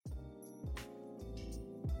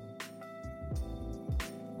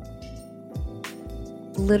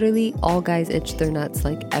literally all guys itch their nuts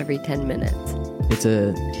like every 10 minutes. It's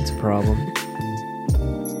a problem.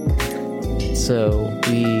 So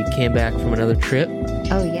we came back from another trip.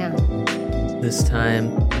 Oh, yeah. This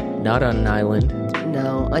time, not on an island.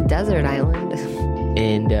 No, a desert island.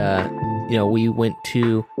 And, we went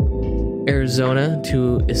to Arizona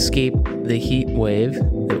to escape the heat wave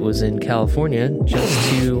that was in California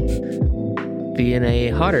just to be in a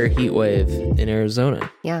hotter heat wave in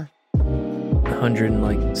Arizona. Yeah.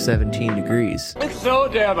 117 degrees. It's so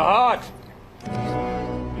damn hot.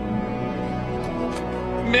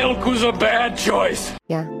 Milk was a bad choice.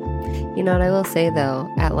 Yeah. You know what I will say, though?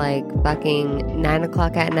 At like fucking 9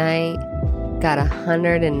 o'clock at night, got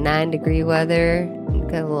 109 degree weather,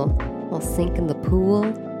 got a little sink in the pool.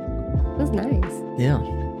 It was nice. Yeah.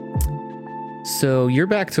 So you're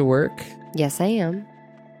back to work. Yes, I am.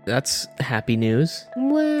 That's happy news.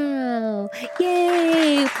 Wow.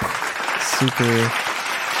 Yay. Super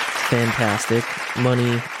fantastic.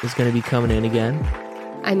 Money is going to be coming in again.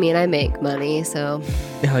 I mean, I make money, so...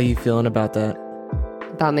 How are you feeling about that?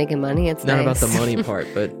 About making money, it's Not nice. about the money part,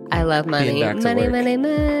 but... I love money. Being back to Money, work. money,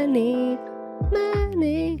 money,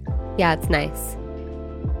 money. Yeah, it's nice.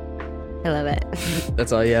 I love it.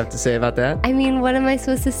 That's all you have to say about that? I mean, what am I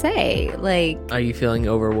supposed to say? Like... Are you feeling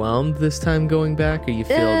overwhelmed this time going back? Or you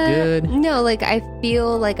feel good? No, like, I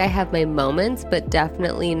feel like I have my moments, but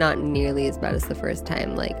definitely not nearly as bad as the first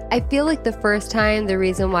time. Like, I feel like the first time, the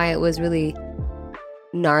reason why it was really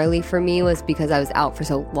gnarly for me was because I was out for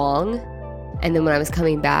so long. And then when I was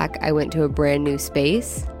coming back, I went to a brand new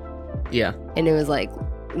space. Yeah. And it was like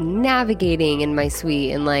navigating in my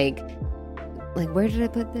suite and like where did I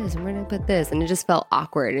put this and where did I put this, and it just felt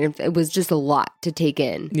awkward and it was just a lot to take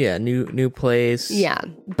in. Yeah, new place. Yeah,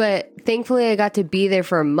 but thankfully I got to be there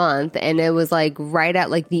for a month, and it was like right at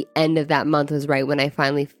like the end of that month was right when I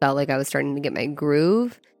finally felt like I was starting to get my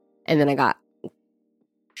groove, and then I got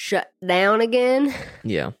shut down again.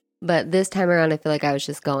 Yeah. But this time around I feel like I was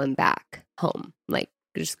just going back home, like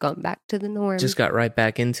just going back to the norm. Just got right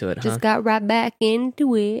back into it, huh? Just got right back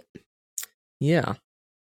into it. Yeah.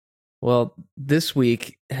 Well, this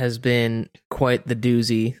week has been quite the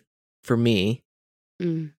doozy for me.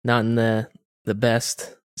 Not in the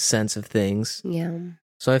best sense of things. Yeah.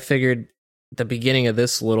 So I figured at the beginning of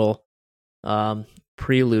this little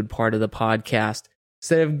prelude part of the podcast,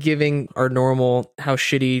 instead of giving our normal how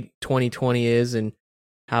shitty 2020 is and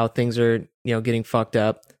how things are, getting fucked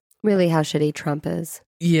up. Really how shitty Trump is.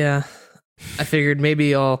 Yeah. I figured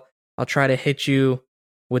maybe I'll try to hit you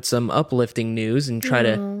with some uplifting news and try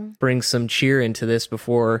to bring some cheer into this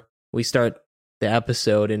before we start the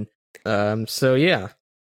episode. And so yeah.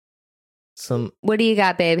 What do you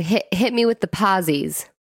got, babe? Hit me with the posies.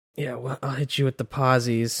 Yeah, well, I'll hit you with the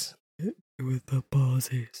posies. Hit you with the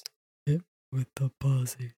posies. Hit with the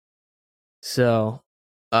posies. So,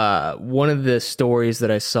 one of the stories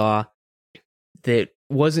that I saw that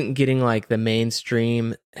wasn't getting like the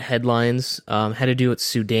mainstream headlines had to do with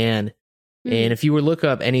Sudan. And if you were to look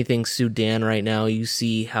up anything Sudan right now, you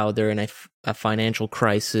see how they're in a financial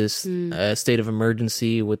crisis, a state of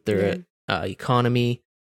emergency with their economy.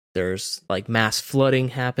 There's like mass flooding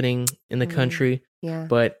happening in the country. Yeah.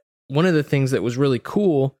 But one of the things that was really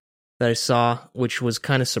cool that I saw, which was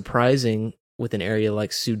kind of surprising with an area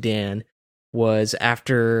like Sudan, was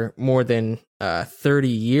after more than 30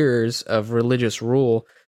 years of religious rule,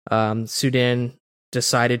 Sudan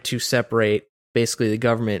decided to separate basically the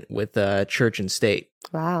government with church and state.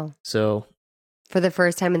 Wow. So for the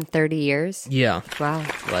first time in 30 years? Yeah. Wow.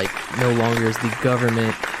 Like no longer is the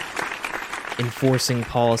government enforcing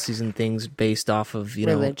policies and things based off of,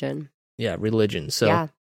 religion. Yeah, religion. So,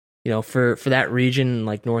 for that region,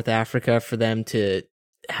 like North Africa, for them to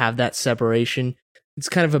have that separation, it's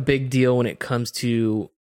kind of a big deal when it comes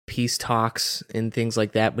to peace talks and things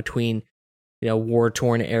like that between,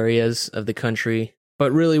 war-torn areas of the country.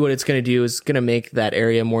 But really what it's going to do is going to make that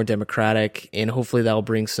area more democratic, and hopefully that'll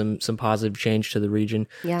bring some positive change to the region.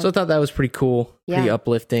 Yeah. So I thought that was pretty cool, pretty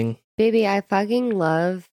uplifting. Baby, I fucking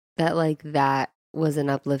love that, like, that was an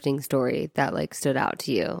uplifting story that, like, stood out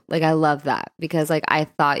to you. Like, I love that because, like, I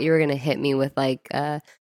thought you were going to hit me with, like, a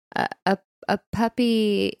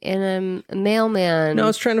puppy and a mailman. No, I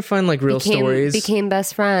was trying to find, like, real stories. Became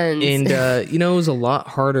best friends. And, it was a lot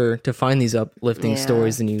harder to find these uplifting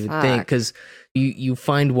stories than you would think, because you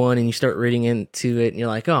find one and you start reading into it and you're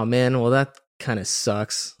like, oh, man, well, that kind of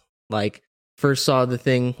sucks. Like, first saw the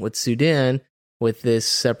thing with Sudan with this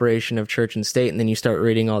separation of church and state, and then you start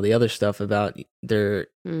reading all the other stuff about their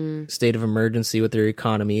state of emergency with their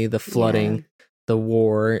economy, the flooding, the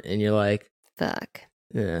war, and you're like, fuck.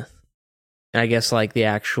 Yeah. And I guess like the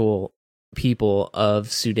actual people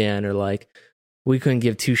of Sudan are like, we couldn't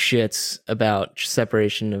give two shits about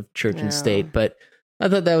separation of church and state, but I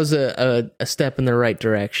thought that was a step in the right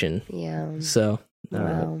direction. Yeah. So, I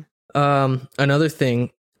don't know. Another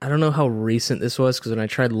thing, I don't know how recent this was, because when I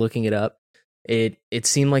tried looking it up, it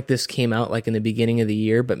seemed like this came out like in the beginning of the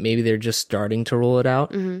year, but maybe they're just starting to roll it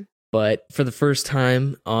out. Mm-hmm. But for the first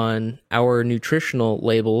time on our nutritional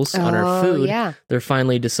labels on our food, they're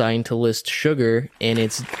finally deciding to list sugar and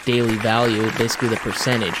its daily value, basically the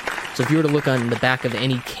percentage. So if you were to look on the back of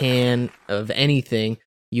any can of anything,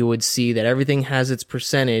 you would see that everything has its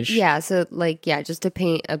percentage. Yeah, so just to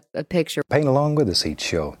paint a picture. Paint along with us each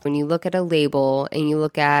show. When you look at a label and you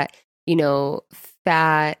look at,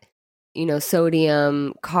 fat,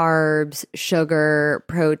 sodium, carbs, sugar,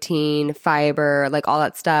 protein, fiber, like all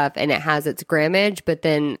that stuff, and it has its grammage, but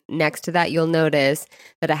then next to that, you'll notice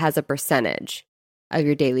that it has a percentage of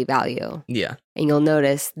your daily value. Yeah. And you'll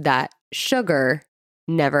notice that sugar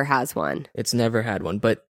never has one. It's never had one,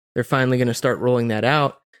 but they're finally going to start rolling that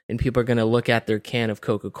out, and people are going to look at their can of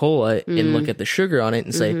Coca-Cola and look at the sugar on it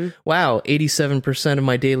and say, wow, 87% of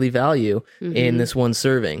my daily value in this one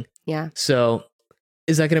serving. Yeah. So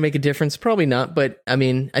is that going to make a difference? Probably not, but I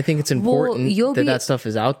mean, I think it's important that stuff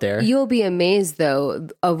is out there. You'll be amazed, though.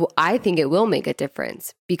 I think it will make a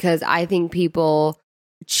difference, because I think people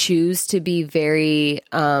choose to be very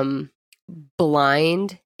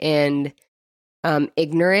blind and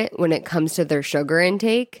ignorant when it comes to their sugar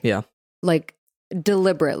intake. Yeah. Like,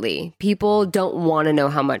 deliberately. People don't want to know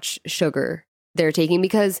how much sugar they're taking,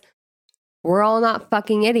 because we're all not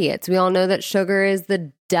fucking idiots. We all know that sugar is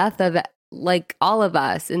the death of all of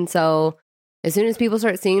us. And so as soon as people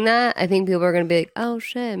start seeing that, I think people are going to be like, oh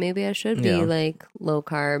shit, maybe I should be low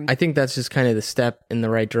carb. I think that's just kind of the step in the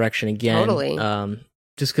right direction again. Totally.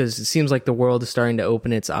 Just because it seems like the world is starting to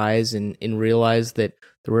open its eyes and realize that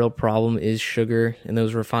the real problem is sugar and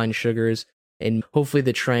those refined sugars. And hopefully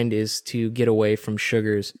the trend is to get away from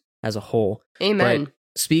sugars as a whole. Amen. But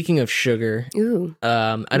speaking of sugar,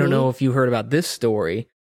 I don't know if you heard about this story,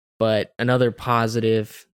 but another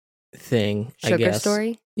positive thing, sugar I guess.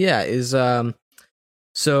 Story? Yeah, is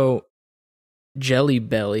so Jelly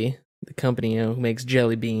Belly, the company who makes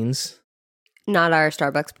jelly beans. Not our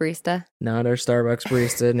Starbucks barista. Not our Starbucks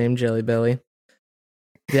barista named Jelly Belly.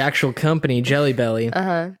 The actual company, Jelly Belly.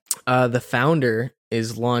 The founder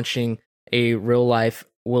is launching a real life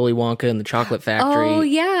Willy Wonka and the Chocolate Factory. Oh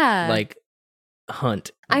yeah,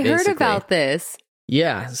 hunt. I heard about this.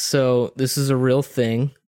 Yeah, so this is a real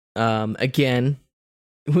thing. Again,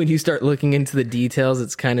 when you start looking into the details,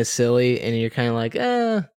 it's kind of silly, and you're kind of like,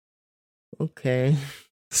 okay.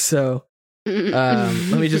 So,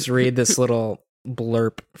 let me just read this little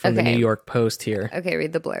blurb from the New York Post here. Okay,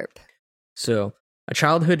 read the blurb. So, a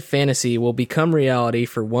childhood fantasy will become reality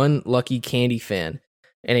for one lucky candy fan.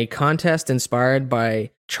 In a contest inspired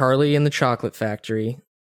by Charlie and the Chocolate Factory,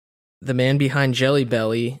 the man behind Jelly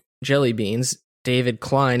Belly jelly beans, David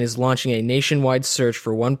Klein, is launching a nationwide search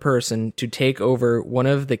for one person to take over one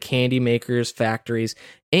of the candy maker's factories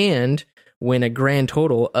and win a grand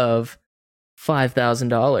total of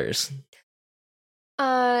 $5,000.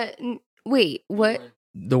 Wait, what?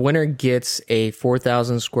 The winner gets a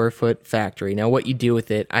 4,000 square foot factory. Now, what you do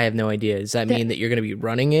with it, I have no idea. Does that mean that you're going to be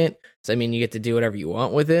running it? Does that mean you get to do whatever you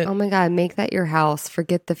want with it? Oh my God, make that your house.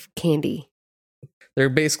 Forget the candy. They're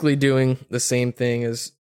basically doing the same thing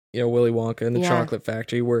as, Willy Wonka and the Chocolate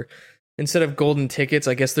Factory, where instead of golden tickets,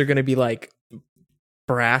 I guess they're going to be like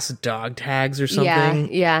brass dog tags or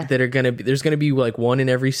something. Yeah. That are going to be, there's going to be like one in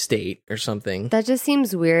every state or something. That just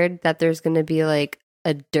seems weird that there's going to be like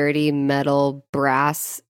a dirty metal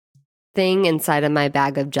brass thing inside of my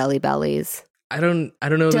bag of Jelly Bellies. I don't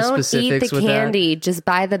know the specifics. Don't eat the candy. Just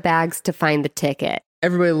buy the bags to find the ticket.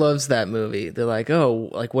 Everybody loves that movie. They're like, oh,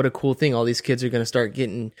 like what a cool thing! All these kids are going to start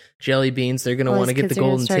getting jelly beans. They're going to want to get the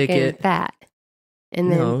golden ticket. Fat,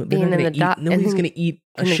 and then no, being in the doctor. Nobody's going to eat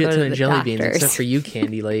a shit ton of jelly beans except for you,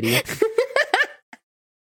 Candy Lady.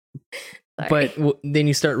 But then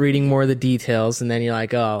you start reading more of the details, and then you're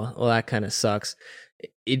like, oh, well, that kind of sucks.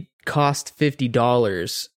 It cost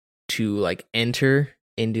 $50 to like enter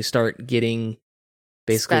and to start getting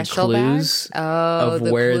basically Special clues of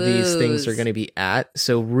where these things are going to be at.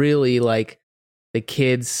 So really, like the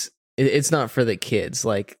kids, it's not for the kids.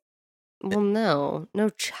 Like, well, no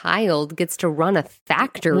child gets to run a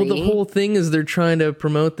factory. Well, the whole thing is they're trying to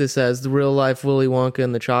promote this as the real life Willy Wonka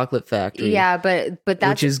and the Chocolate Factory. Yeah, but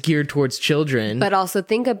that's, which is geared towards children. But also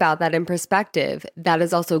think about that in perspective. That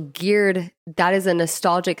is also geared. That is a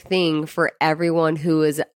nostalgic thing for everyone who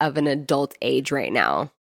is of an adult age right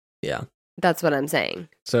now. Yeah. That's what I'm saying.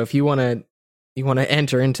 So if you want to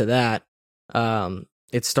enter into that,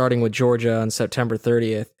 It's starting with Georgia on September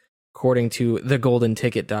 30th, according to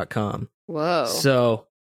thegoldenticket.com. Whoa. So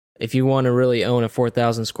if you want to really own a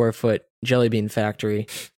 4,000 square foot jelly bean factory,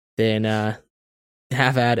 then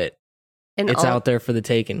have at it. And It's out there for the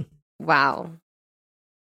taking. Wow.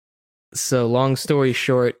 So long story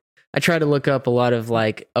short, I try to look up a lot of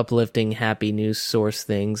like uplifting, happy news source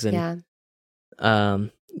things, and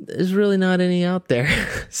there's really not any out there.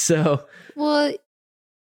 So, well,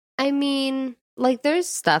 I mean, like, there's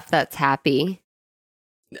stuff that's happy.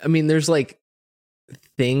 I mean, there's like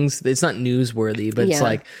things. It's not newsworthy, but it's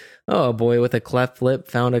like, oh, a boy with a cleft lip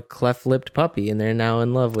found a cleft-lipped puppy, and they're now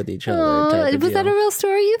in love with each other. Aww, was that a real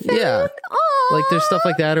story you found? Yeah. Aww, Like, there's stuff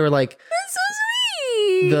like that, or like, that's so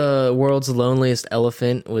sweet. the world's loneliest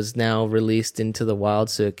elephant was now released into the wild,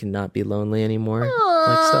 so it cannot be lonely anymore. Aww.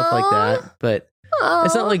 Like stuff like that. But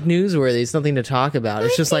it's not like newsworthy. It's nothing to talk about.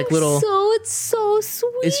 It's just like little. So it's so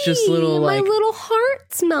sweet. It's just little, like, my little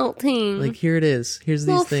heart's melting. Like, here it is. Here's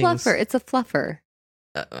little these things. fluffer. It's a fluffer.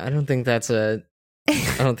 I don't think that's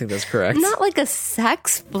correct. Not like a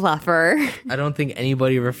sex fluffer. I don't think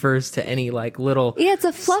anybody refers to any like little. Yeah, it's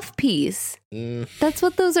a fluff piece. That's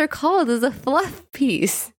what those are called, is a fluff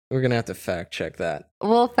piece. We're gonna have to fact check that.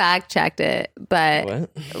 We'll fact check it, but What?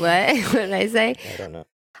 what did I say? I don't know.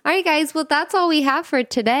 All right, guys. Well, that's all we have for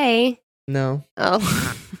today. No, Oh,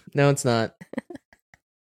 no, it's not.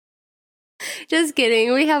 just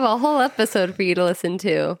kidding. We have a whole episode for you to listen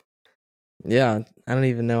to. Yeah, I don't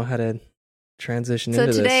even know how to transition So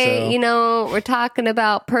into today, this. we're talking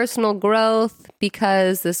about personal growth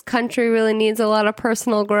because this country really needs a lot of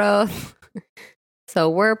personal growth. So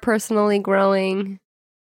we're personally growing.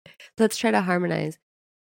 Let's try to harmonize.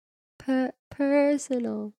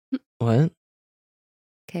 Personal. What?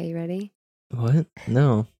 Okay, you ready? What?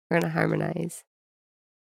 No, We're going to harmonize.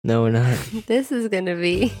 no, we're not. This is going to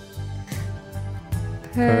be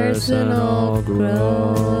Personal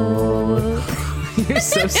growth. You're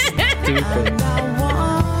so stupid. I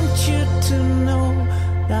want you to know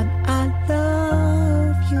that I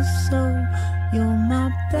love you so. You're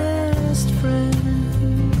my best friend.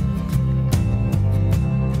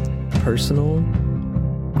 Personal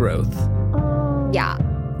growth, Yeah,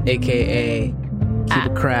 aka keep a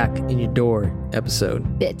crack in your door episode,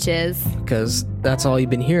 bitches. because that's all you've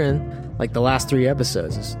been hearing. Like the last 3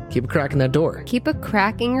 episodes is keep a crack in that door. Keep a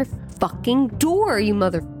crack in your fucking door, you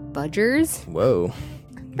mother fudgers. Whoa,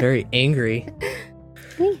 very angry.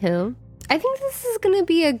 Anywho, I think this is going to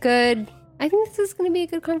be a good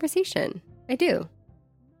conversation. I do.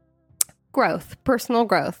 Growth, personal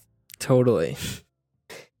growth. Totally.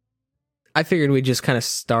 I figured we'd just kind of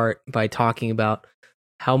start by talking about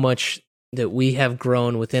how much that we have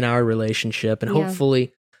grown within our relationship, and Yeah.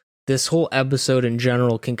 hopefully this whole episode in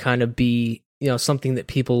general can kind of be, something that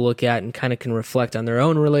people look at and kind of can reflect on their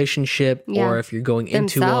own relationship, Yeah. or if you're going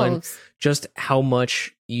into one, Themselves. just how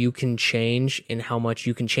much you can change and how much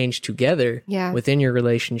you can change together Yeah. within your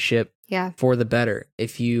relationship Yeah. for the better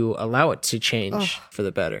if you allow it to change Ugh. for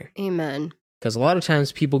the better. Amen. Because a lot of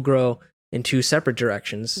times people grow in 2 separate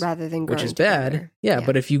directions, Rather than which growing is bad. together. Yeah,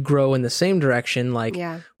 but if you grow in the same direction, like,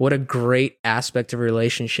 Yeah. what a great aspect of a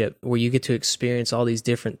relationship where you get to experience all these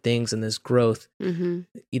different things and this growth, Mm-hmm.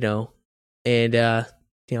 and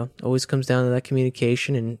always comes down to that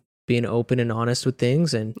communication and being open and honest with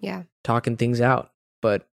things and Yeah. talking things out.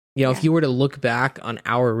 But Yeah. if you were to look back on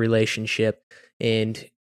our relationship and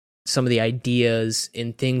some of the ideas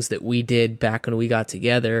and things that we did back when we got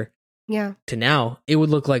together Yeah. to now, it would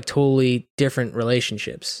look like totally different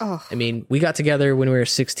relationships. Oh. I mean, we got together when we were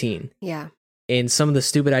 16, Yeah. and some of the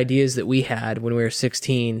stupid ideas that we had when we were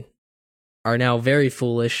 16 are now very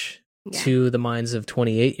foolish Yeah. to the minds of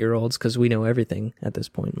 28-year-olds, because we know everything at this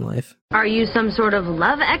point in life. Are you some sort of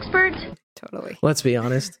love expert? Totally. Let's be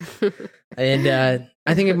honest. And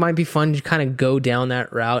I think it might be fun to kind of go down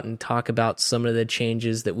that route and talk about some of the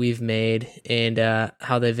changes that we've made and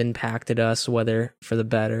how they've impacted us, whether for the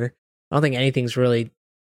better. I don't think anything's really,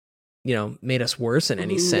 made us worse in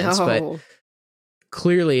any sense, but No.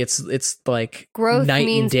 clearly it's like Growth night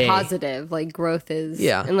means and day. positive. Like, growth is,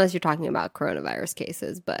 Yeah. unless you're talking about coronavirus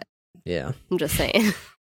cases, but Yeah. I'm just saying.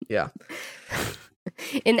 Yeah.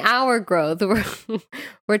 In our growth,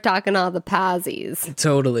 we're talking all the posies.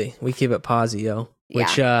 Totally. We keep it posio,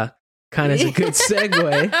 which kind of is a good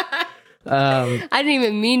segue. I didn't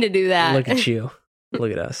even mean to do that. Look at you.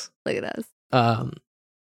 Look at us. Look at us.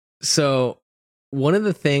 So one of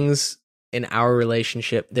the things in our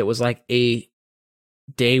relationship that was like a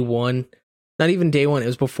day one, not even day one, it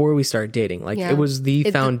was before we started dating. Like, Yeah. it was the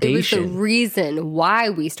foundation. It was the reason why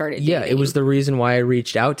we started dating. Yeah, it was the reason why I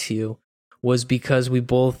reached out to you, was because we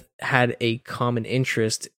both had a common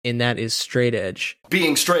interest, and that is straight edge.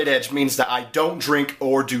 Being straight edge means that I don't drink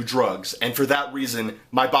or do drugs, and for that reason,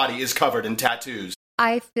 my body is covered in tattoos.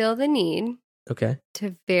 I feel the need Okay.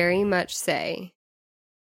 to very much say,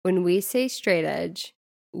 when we say straight edge,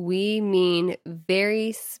 we mean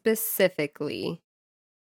very specifically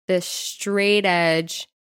the straight edge,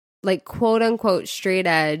 like quote unquote straight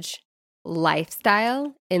edge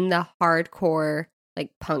lifestyle in the hardcore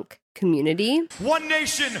like punk community. One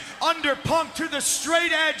nation under punk to the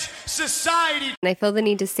straight edge society. And I feel the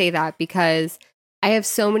need to say that because I have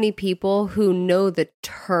so many people who know the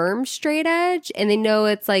term straight edge and they know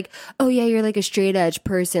it's like, oh yeah, you're like a straight edge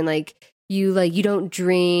person. Like you don't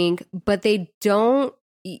drink, but they don't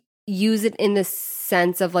use it in the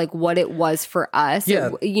sense of like what it was for us.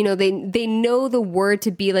 Yeah. You know, they know the word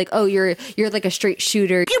to be like, oh, you're like a straight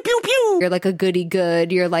shooter. Pew, pew, pew. You're like a goody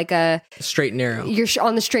good. You're like a straight and narrow. You're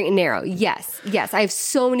on the straight and narrow. Yes. I have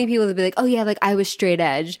so many people that be like, oh yeah, like I was straight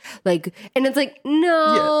edge. Like, and it's like,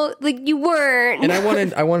 no, like you weren't. And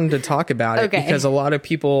I wanted to talk about it Okay. because a lot of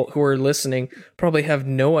people who are listening probably have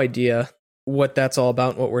no idea what that's all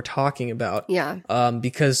about and what we're talking about. Yeah.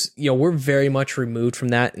 Because, you know, we're very much removed from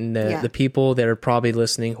that. And the people that are probably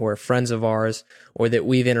listening who are friends of ours or that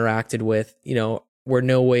we've interacted with, you know, we're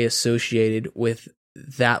no way associated with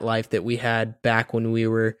that life that we had back when we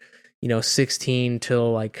were, you know, 16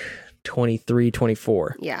 till like 23,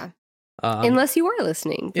 24. Yeah. Unless you are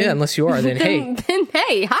listening. Yeah, unless you are, then hey. Then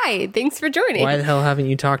hey, hi, thanks for joining. Why the hell haven't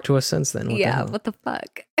you talked to us since then? What the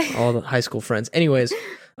fuck? All the high school friends. Anyways,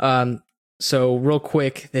 so real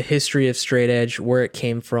quick, the history of straight edge, where it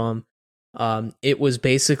came from. It was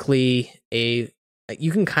basically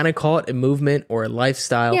you can kind of call it a movement or a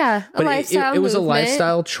lifestyle. Yeah, but lifestyle it was a movement.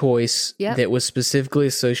 lifestyle choice Yep. that was specifically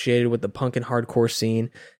associated with the punk and hardcore scene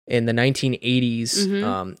in the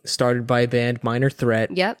 1980s, started by a band, Minor Threat,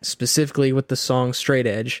 Yep. specifically with the song Straight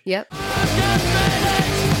Edge, Yep.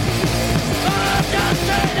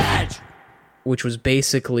 which was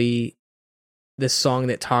basically this song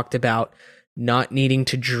that talked about not needing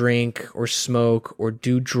to drink or smoke or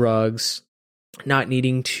do drugs, not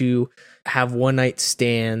needing to have one night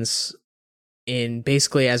stands, in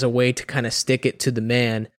basically as a way to kind of stick it to the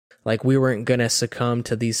man. Like we weren't going to succumb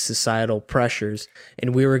to these societal pressures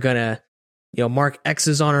and we were going to, you know, mark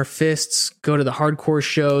X's on our fists, go to the hardcore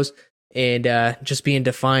shows and just be in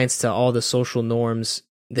defiance to all the social norms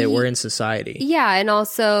that were in society. Yeah, and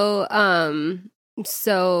also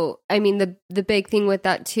so I mean the big thing with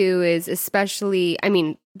that too is, especially, I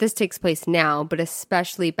mean, this takes place now, but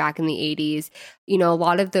especially back in the 80s, you know, a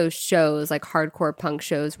lot of those shows, like hardcore punk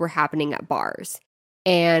shows, were happening at bars.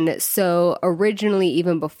 And so originally,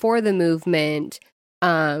 even before the movement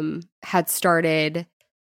had started,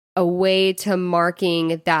 a way to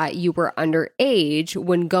marking that you were underage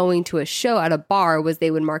when going to a show at a bar was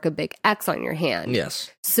they would mark a big X on your hand.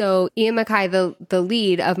 Yes. So Ian Mackay, the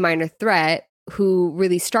lead of Minor Threat, who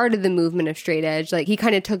really started the movement of straight edge, like he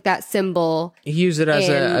kind of took that symbol. He used it as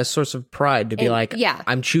And- a source of pride to be and- like, yeah.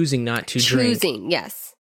 I'm choosing not to drink. Choosing,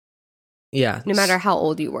 yes. Yeah. No matter how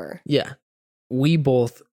old you were. Yeah. We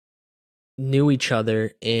both knew each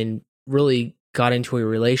other and really got into a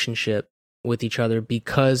relationship with each other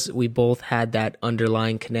because we both had that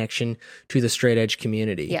underlying connection to the straight edge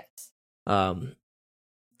community. Yes.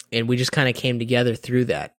 And we just kind of came together through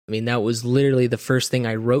that. I mean, that was literally the first thing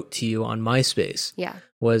I wrote to you on MySpace Yeah.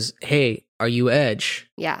 was, hey, are you Edge?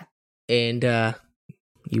 Yeah. And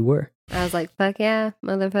you were. I was like, fuck yeah,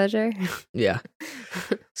 motherfucker. Yeah.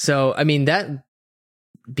 So, I mean, that,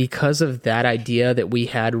 because of that idea that we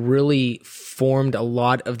had, really formed a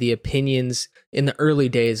lot of the opinions in the early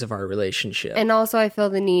days of our relationship. And also, I feel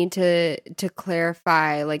the need to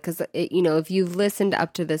clarify, like, because, you know, if you've listened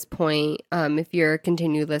up to this point, if you're a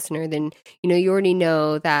continued listener, then, you know, you already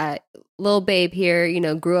know that Lil Babe here, you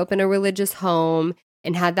know, grew up in a religious home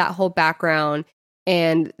and had that whole background.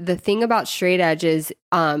 And the thing about straight edge is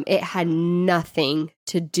it had nothing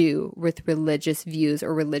to do with religious views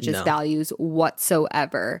or religious No. values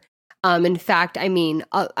whatsoever. In fact, I mean,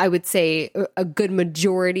 I would say a good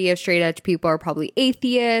majority of straight edge people are probably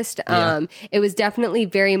atheist. Yeah. It was definitely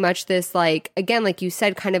very much this, like, again, like you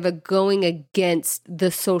said, kind of a going against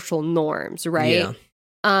the social norms, right? Yeah.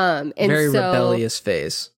 And Very so, rebellious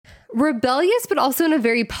phase. rebellious, but also in a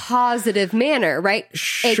very positive manner, right?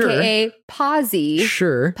 Sure. AKA posy.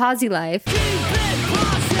 Sure. Posy life.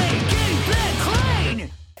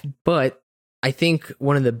 But I think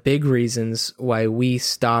one of the big reasons why we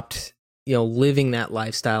stopped, you know, living that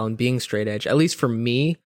lifestyle and being straight edge, at least for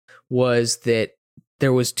me, was that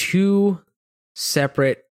there was two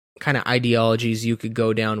separate kind of ideologies you could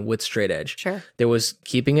go down with straight edge. Sure. There was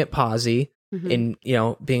keeping it posy and, you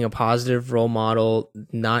know, being a positive role model,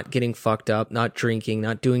 not getting fucked up, not drinking,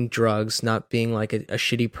 not doing drugs, not being like a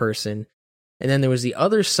shitty person. And then there was the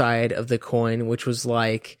other side of the coin, which was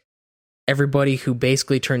like everybody who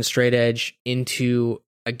basically turned straight edge into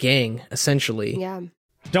a gang, essentially. Yeah.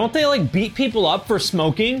 Don't they like beat people up for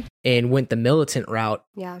smoking? And went the militant route.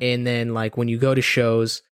 Yeah. And then like when you go to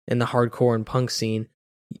shows in the hardcore and punk scene,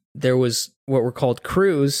 there was what were called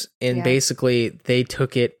crews, and basically they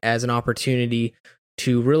took it as an opportunity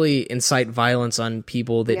to really incite violence on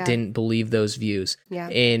people that didn't believe those views. Yeah.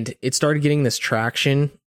 And it started getting this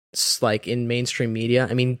traction like in mainstream media.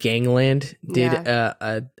 I mean, Gangland did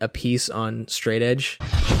a piece on straight edge.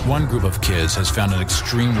 One group of kids has found an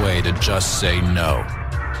extreme way to just say no.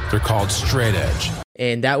 They're called straight edge.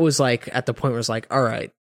 And that was like at the point where it's like, all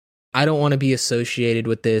right, I don't want to be associated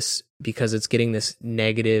with this because it's getting this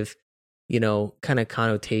negative, you know, kind of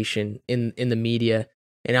connotation in the media.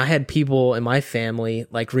 And I had people in my family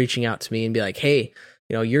like reaching out to me and be like, hey,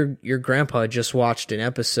 you know, your grandpa just watched an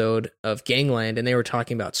episode of Gangland and they were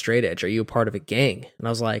talking about straight edge. Are you a part of a gang? And I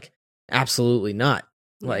was like, absolutely not.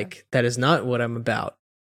 Like, that is not what I'm about.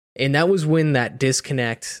 And that was when that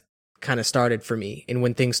disconnect kind of started for me and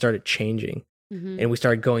when things started changing and we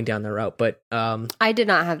started going down the route. But I did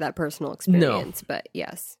not have that personal experience, but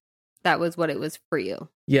yes, that was what it was for you.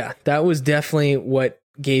 Yeah, that was definitely what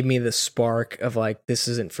gave me the spark of like, this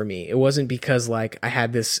isn't for me. It wasn't because like I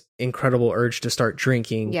had this incredible urge to start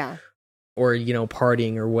drinking or, you know,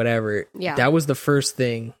 partying or whatever. Yeah. That was the first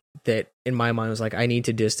thing that in my mind was like, I need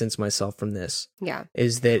to distance myself from this. Yeah.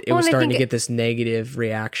 Is that it was starting to get this negative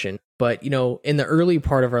reaction. But, you know, in the early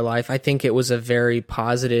part of our life, I think it was a very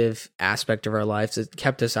positive aspect of our lives. It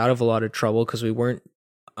kept us out of a lot of trouble because we weren't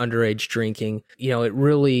underage drinking. You know, it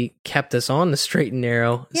really kept us on the straight and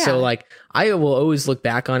narrow. Yeah. So like, I will always look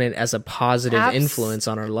back on it as a positive influence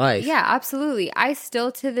on our life. Yeah, absolutely. I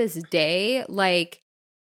still to this day, like,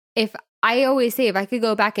 if I always say if I could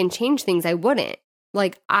go back and change things, I wouldn't.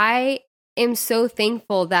 Like, I am so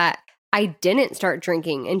thankful that I didn't start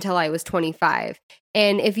drinking until I was 25.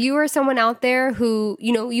 And if you are someone out there who,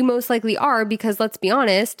 you know, you most likely are, because let's be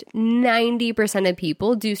honest, 90% of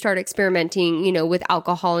people do start experimenting, you know, with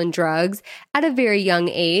alcohol and drugs at a very young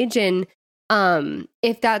age. And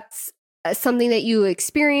if that's something that you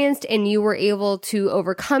experienced and you were able to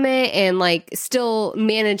overcome it and like still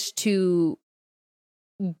manage to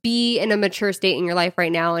be in a mature state in your life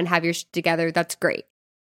right now and have your shit together, that's great.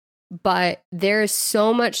 But there's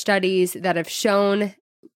so much studies that have shown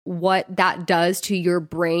what that does to your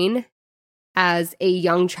brain as a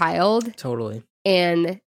young child. Totally.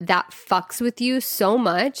 And that fucks with you so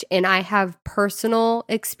much. And I have personal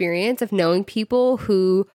experience of knowing people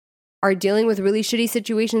who are dealing with really shitty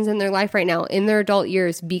situations in their life right now in their adult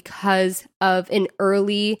years because of an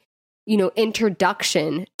early, you know,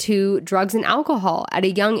 introduction to drugs and alcohol at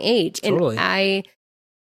a young age. Totally. And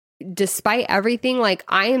despite everything, like,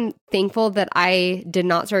 I am thankful that I did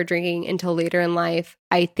not start drinking until later in life.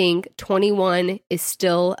 I think 21 is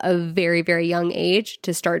still a very, very young age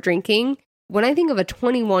to start drinking. When I think of a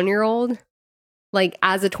 21-year-old, like,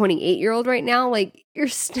 as a 28-year-old right now, like, you're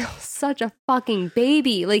still such a fucking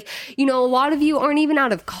baby. Like, you know, a lot of you aren't even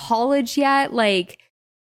out of college yet. Like,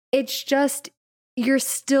 it's just, you're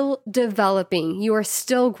still developing. You are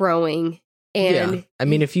still growing. And yeah. I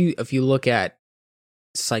mean, if you look at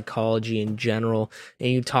psychology in general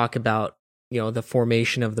and you talk about, you know, the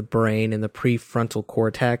formation of the brain and the prefrontal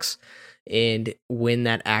cortex and when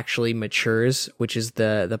that actually matures, which is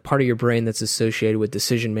the part of your brain that's associated with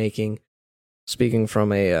decision making, speaking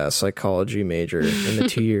from a psychology major in the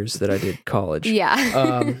 2 years that I did college.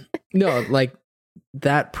 No, like,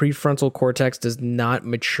 that prefrontal cortex does not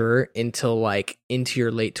mature until like into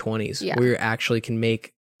your late 20s where you actually can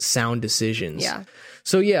make sound decisions.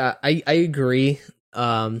 So yeah, I agree.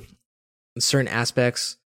 In certain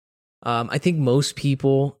aspects, I think most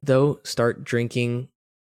people though start drinking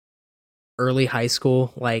early high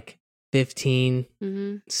school, like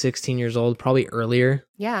 15, 16 years old, probably earlier.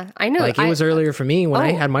 Yeah, I know. Like, it was earlier for me when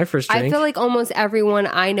I had my first drink. I feel like almost everyone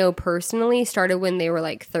I know personally started when they were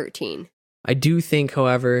like 13. I do think,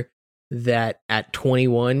 however, that at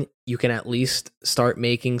 21, you can at least start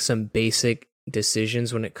making some basic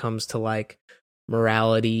decisions when it comes to like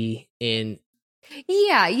morality and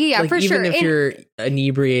like, for sure. Even if you're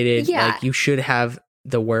inebriated, like, you should have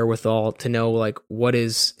the wherewithal to know like what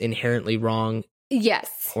is inherently wrong.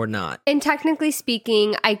 Yes. Or not. And technically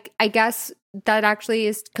speaking, I guess that actually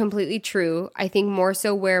is completely true. I think more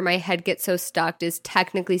so where my head gets so stuck is,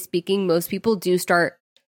 technically speaking, most people do start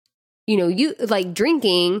you know, you like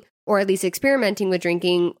drinking or at least experimenting with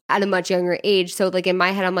drinking at a much younger age. So like in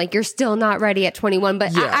my head, I'm like, you're still not ready at 21.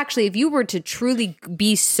 But actually, if you were to truly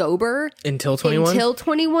be sober until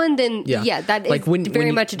 21, then that like is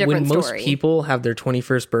very much a different story. When most people have their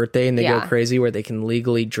 21st birthday and they go crazy where they can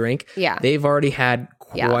legally drink, they've already had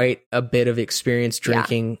quite a bit of experience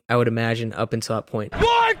drinking, I would imagine, up until that point.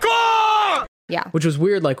 Yeah. Which was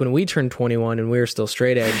weird. Like when we turned 21 and we were still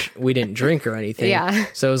straight edge, we didn't drink or anything. Yeah.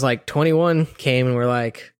 So it was like 21 came and we're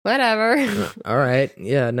like, whatever. All right.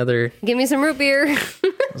 Yeah. Another. Give me some root beer. I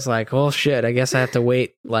was like, well, shit. I guess I have to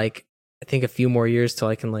wait like, I think a few more years till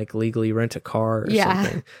I can like legally rent a car or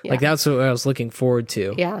something. Yeah. Like that's what I was looking forward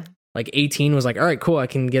to. Yeah. Like 18 was like, all right, cool. I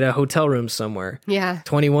can get a hotel room somewhere. Yeah.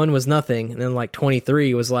 21 was nothing. And then like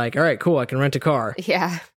 23 was like, all right, cool. I can rent a car.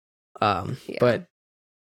 Yeah. But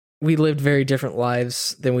we lived very different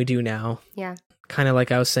lives than we do now. Yeah. Kind of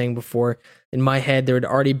like I was saying before, in my head, there had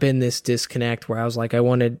already been this disconnect where I was like, I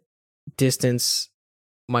want to distance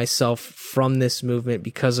myself from this movement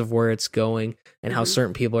because of where it's going and how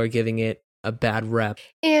certain people are giving it a bad rep.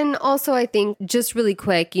 And also, I think just really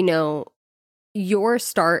quick, you know, your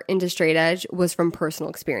start into straight edge was from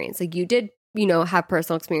personal experience. Like you did, you know, have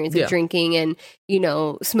personal experience of drinking and, you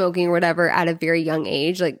know, smoking or whatever at a very young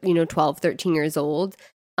age, like, you know, 12, 13 years old.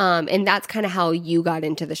 And that's kind of how you got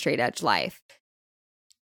into the straight edge life.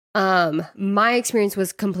 My experience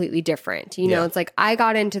was completely different. You know, it's like I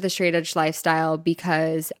got into the straight edge lifestyle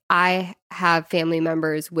because I have family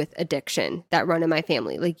members with addiction that run in my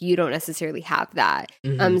family. Like you don't necessarily have that.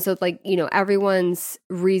 So it's like, you know, everyone's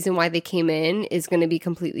reason why they came in is going to be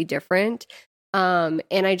completely different. And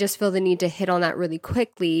I just feel the need to hit on that really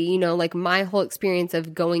quickly. You know, like my whole experience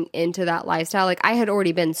of going into that lifestyle, like I had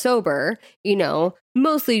already been sober, you know,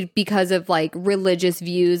 mostly because of like religious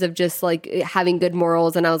views of just like having good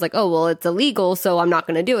morals. And I was like, oh, well, it's illegal, so I'm not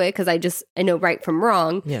going to do it because I know right from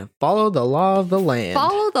wrong. Yeah. Follow the law of the land.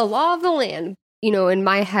 Follow the law of the land. You know, in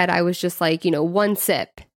my head, I was just like, you know, one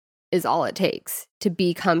sip is all it takes to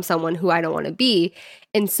become someone who I don't want to be.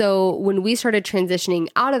 And so when we started transitioning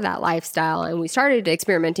out of that lifestyle and we started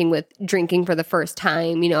experimenting with drinking for the first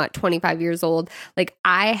time, you know, at 25 years old, like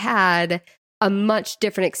I had a much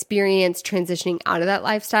different experience transitioning out of that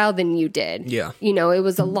lifestyle than you did. Yeah. You know, it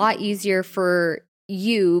was a lot easier for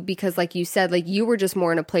you because like you said, like you were just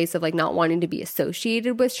more in a place of like not wanting to be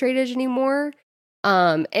associated with straight edge anymore.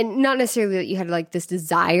 And not necessarily that you had like this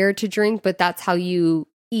desire to drink, but that's how you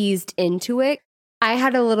eased into it. I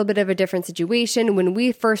had a little bit of a different situation. When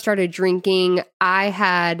we first started drinking, I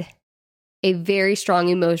had a very strong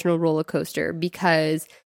emotional roller coaster because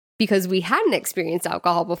we hadn't experienced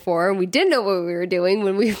alcohol before and we didn't know what we were doing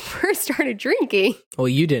when we first started drinking. Well,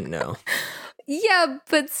 you didn't know. Yeah,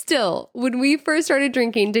 but still, when we first started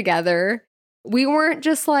drinking together, we weren't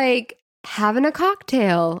just like having a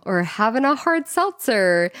cocktail or having a hard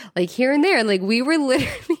seltzer, like here and there. Like we were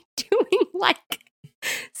literally doing like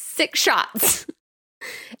 6 shots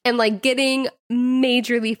and like getting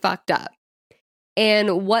majorly fucked up.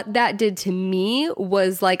 And what that did to me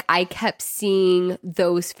was like I kept seeing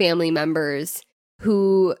those family members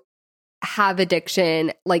who have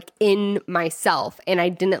addiction like in myself, and I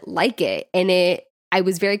didn't like it, and I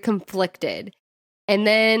was very conflicted. And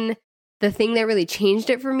then the thing that really changed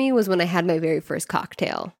it for me was when I had my very first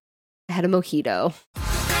cocktail. I had a mojito.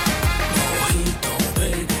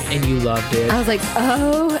 And you loved it. I was like,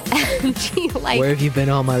 OMG, like, where have you been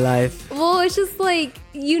all my life? Well, it's just like,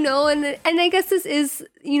 you know, and I guess this is,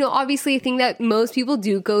 you know, obviously a thing that most people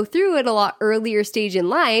do go through at a lot earlier stage in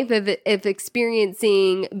life if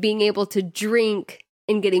experiencing being able to drink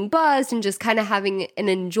and getting buzzed and just kind of having an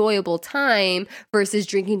enjoyable time versus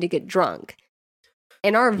drinking to get drunk.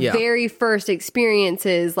 And our very first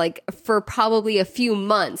experiences, like for probably a few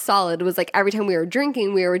months solid, was like every time we were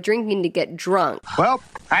drinking to get drunk. Well,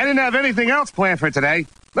 I didn't have anything else planned for today.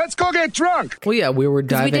 Let's go get drunk. Well, yeah, we were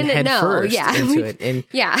diving head first into it. And,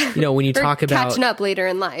 you know, when you talk about catching up later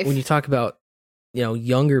in life, when you talk about, you know,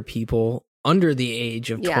 younger people under the age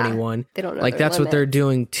of 21, they don't know like that's limit. what they're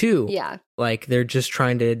doing too. Yeah. Like they're just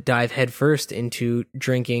trying to dive headfirst into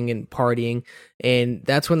drinking and partying. And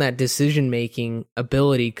that's when that decision-making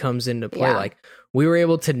ability comes into play. Yeah. Like we were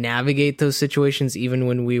able to navigate those situations even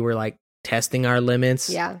when we were like testing our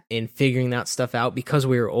limits and figuring that stuff out because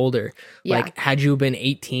we were older. Like had you been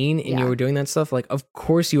 18 and you were doing that stuff, like of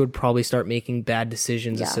course you would probably start making bad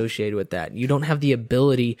decisions associated with that. You don't have the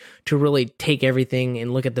ability to really take everything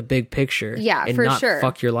and look at the big picture and for not sure.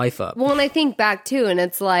 fuck your life up. Well, and I think back too, and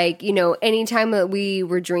it's like, you know, anytime that we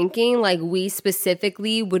were drinking, like we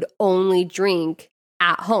specifically would only drink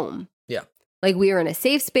at home. Yeah. Like we were in a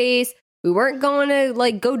safe space. We weren't going to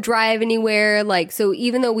like go drive anywhere. Like, so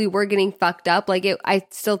even though we were getting fucked up, like I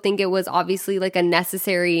still think it was obviously like a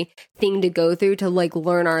necessary thing to go through to like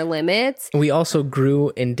learn our limits. We also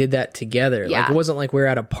grew and did that together. Yeah. Like, it wasn't like we were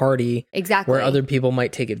at a party Exactly. where other people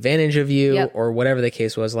might take advantage of you Yep. or whatever the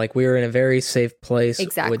case was. Like, we were in a very safe place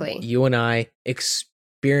Exactly. with you and I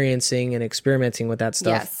experiencing and experimenting with that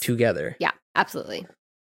stuff Yes. together. Yeah, absolutely.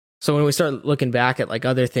 So when we start looking back at like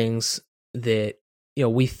other things that, you know,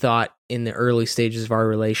 we thought in the early stages of our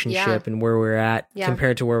relationship and where we're at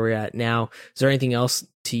compared to where we're at now, is there anything else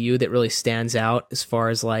to you that really stands out as far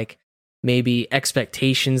as like maybe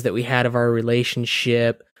expectations that we had of our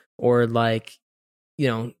relationship, or like, you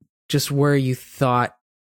know, just where you thought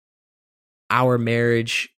our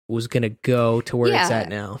marriage was going to go to where it's at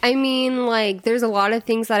now? I mean, like, there's a lot of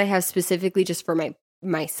things that I have specifically just for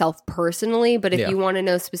myself personally, but if you want to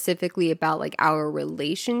know specifically about like our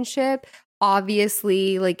relationship,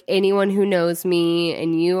 obviously, like anyone who knows me,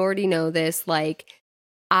 and you already know this, like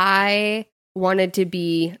I wanted to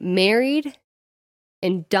be married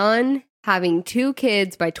and done having 2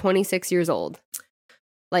 kids by 26 years old.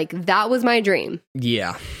 Like, that was my dream.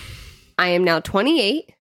 Yeah. I am now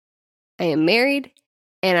 28. I am married,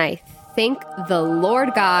 and I thank the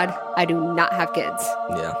Lord God I do not have kids.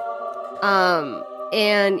 Yeah.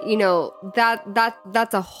 And you know,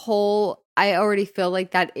 that's a whole, I already feel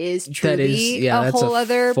like that is truly a whole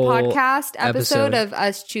other podcast episode of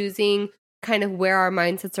us choosing kind of where our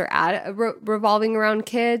mindsets are at revolving around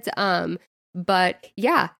kids. But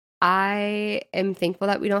yeah, I am thankful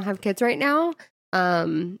that we don't have kids right now.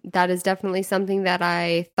 That is definitely something that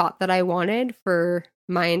I thought that I wanted for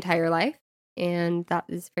my entire life. And that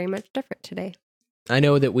is very much different today. I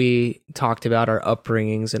know that we talked about our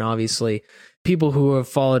upbringings, and obviously people who have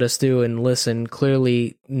followed us through and listened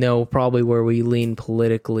clearly know probably where we lean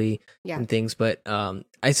politically and things. But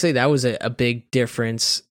I'd say that was a big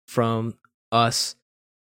difference from us,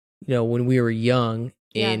 you know, when we were young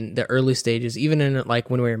in the early stages, even in like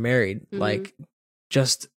when we were married, like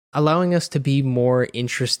just allowing us to be more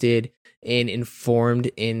interested and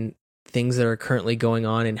informed in things that are currently going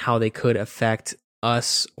on and how they could affect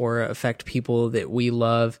us or affect people that we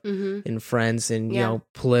love and friends and, you know,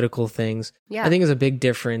 political things. I think is a big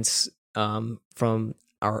difference from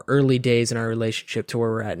our early days in our relationship to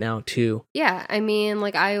where we're at now too. Yeah. I mean,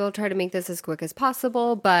 like, I will try to make this as quick as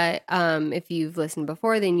possible, but if you've listened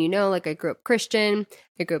before, then you know, like, I grew up Christian.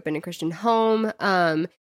 I grew up in a Christian home. And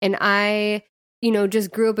I, you know,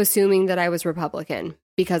 just grew up assuming that I was Republican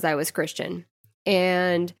because I was Christian.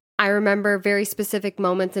 And I remember very specific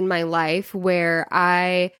moments in my life where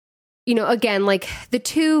I, you know, again, like the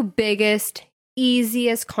 2 biggest,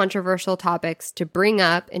 easiest controversial topics to bring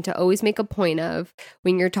up and to always make a point of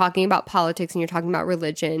when you're talking about politics and you're talking about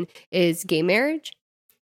religion is gay marriage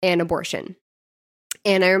and abortion.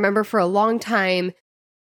 And I remember for a long time,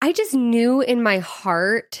 I just knew in my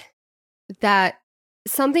heart that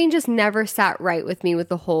something just never sat right with me with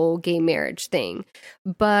the whole gay marriage thing.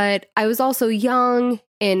 But I was also young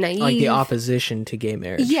and naive. Like the opposition to gay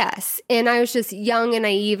marriage. Yes. And I was just young and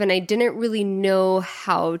naive, and I didn't really know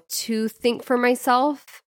how to think for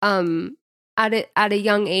myself at a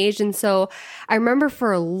young age. And so I remember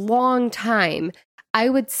for a long time, I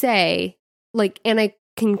would say, like, and I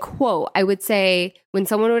can quote, I would say when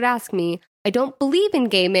someone would ask me, I don't believe in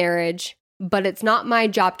gay marriage, but it's not my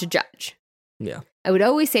job to judge. Yeah. I would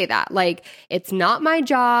always say that, like, it's not my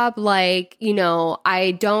job. Like, you know,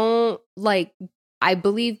 I don't, like, I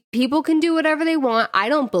believe people can do whatever they want. I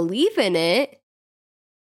don't believe in it.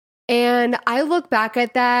 And I look back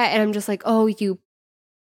at that and I'm just like, oh, you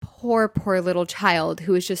poor, poor little child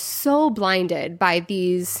who is just so blinded by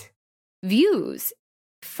these views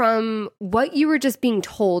from what you were just being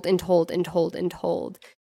told and told and told and told.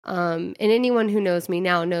 And anyone who knows me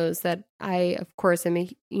now knows that I, of course, am a,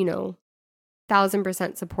 you know,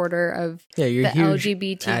 1,000% supporter of the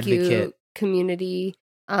LGBTQ advocate. Community.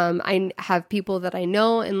 I have people that I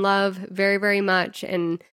know and love very, very much.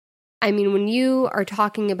 And I mean, when you are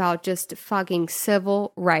talking about just fucking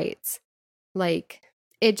civil rights, like,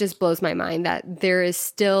 it just blows my mind that there is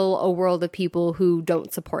still a world of people who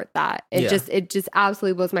don't support that. It just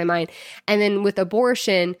absolutely blows my mind. And then with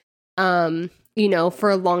abortion, you know, for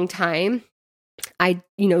a long time, I,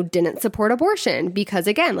 you know, didn't support abortion because,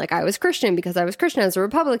 again, like, I was Christian, because I was Christian as a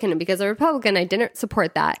Republican, and because I was a Republican, I didn't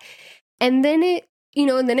support that. And then it, you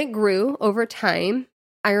know, and then it grew over time.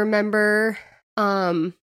 I remember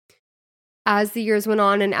as the years went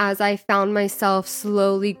on and as I found myself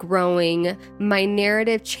slowly growing, my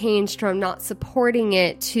narrative changed from not supporting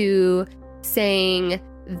it to saying,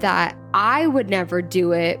 that I would never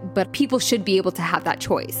do it, but people should be able to have that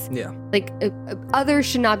choice. Yeah. Like others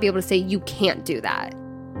should not be able to say you can't do that.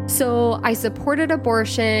 So I supported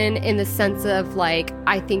abortion in the sense of like,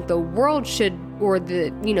 I think the world should, or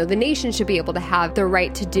the nation should be able to have the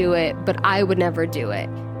right to do it, but I would never do it.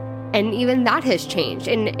 And even that has changed.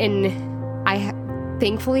 And I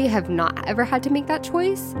thankfully have not ever had to make that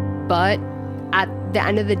choice. But at the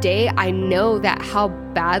end of the day, I know that how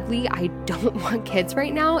badly I don't want kids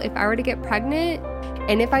right now. If I were to get pregnant,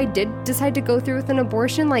 and if I did decide to go through with an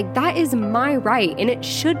abortion, like that is my right, and it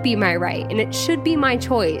should be my right, and it should be my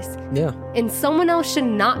choice. Yeah. And someone else should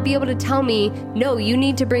not be able to tell me, no, you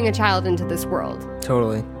need to bring a child into this world.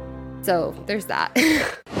 Totally. So there's that.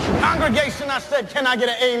 Congregation, I said, can I get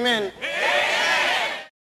an amen?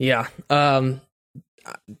 Yeah.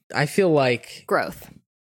 I feel like growth.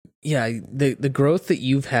 Yeah, the growth that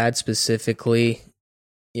you've had specifically,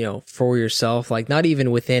 for yourself, like not even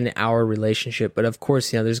within our relationship, but of course,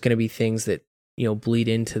 there's going to be things that, bleed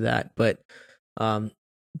into that. But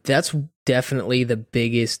that's definitely the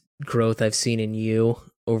biggest growth I've seen in you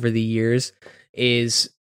over the years is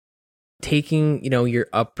taking, your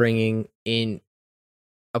upbringing in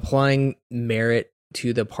applying merit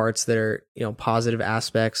to the parts that are, positive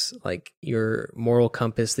aspects, like your moral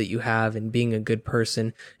compass that you have and being a good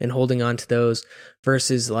person and holding on to those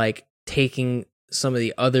versus like taking some of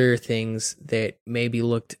the other things that may be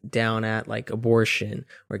looked down at, like abortion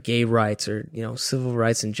or gay rights or, civil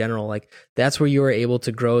rights in general. Like that's where you are able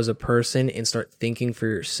to grow as a person and start thinking for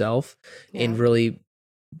yourself and really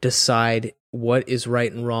decide what is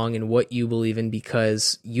right and wrong and what you believe in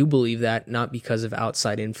because you believe that, not because of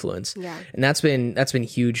outside influence. Yeah. And that's been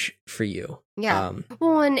huge for you. Yeah.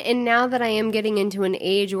 Well, and now that I am getting into an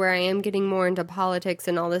age where I am getting more into politics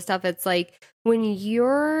and all this stuff, it's like when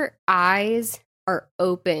your eyes are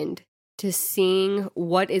opened to seeing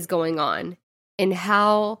what is going on and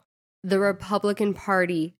how the Republican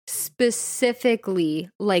Party specifically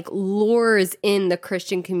like lures in the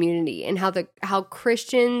Christian community and how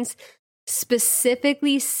Christians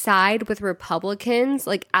specifically side with Republicans,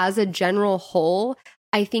 like as a general whole,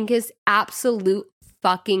 I think is absolute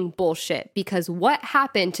fucking bullshit. Because what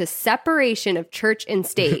happened to separation of church and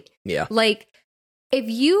state? Yeah. Like, if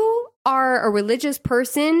you are a religious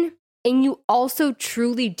person and you also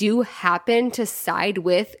truly do happen to side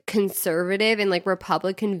with conservative and like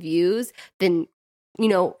Republican views, then,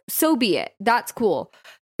 so be it. That's cool.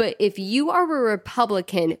 But if you are a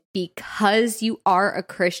Republican because you are a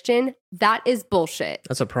Christian, that is bullshit.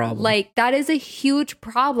 That's a problem. Like, that is a huge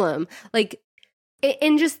problem. Like,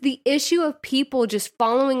 and just the issue of people just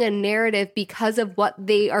following a narrative because of what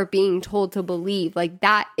they are being told to believe. Like,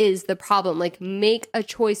 that is the problem. Like, make a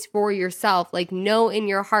choice for yourself. Like, know in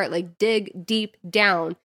your heart, like, dig deep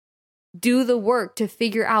down. Do the work to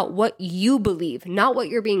figure out what you believe, not what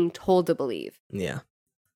you're being told to believe. Yeah.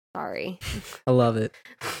 Sorry. I love it.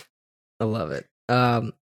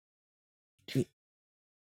 Kind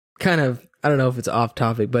of, I don't know if it's off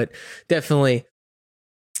topic, but definitely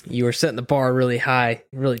you were setting the bar really high,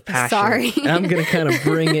 really passionate. Sorry. And I'm going to kind of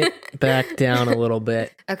bring it back down a little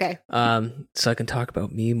bit. Okay. So I can talk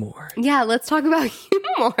about me more. Yeah, let's talk about you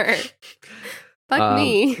more. Fuck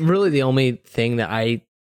me. Really the only thing that I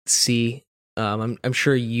see, I'm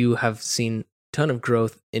sure you have seen ton of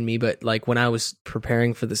growth in me, but like when I was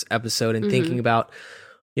preparing for this episode and thinking about,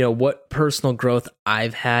 what personal growth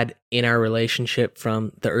I've had in our relationship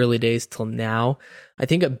from the early days till now, I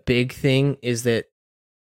think a big thing is that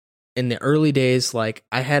in the early days, like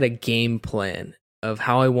I had a game plan of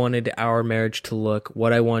how I wanted our marriage to look,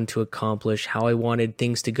 what I wanted to accomplish, how I wanted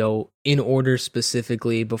things to go in order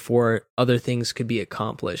specifically before other things could be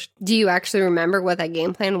accomplished. Do you actually remember what that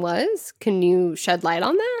game plan was? Can you shed light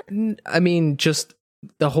on that? I mean, just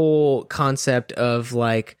the whole concept of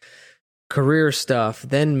like career stuff,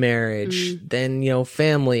 then marriage, then,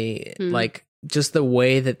 family, like just the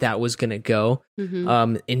way that was going to go,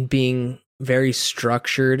 and being very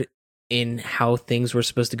structured in how things were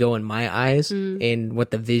supposed to go in my eyes and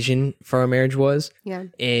what the vision for our marriage was. Yeah.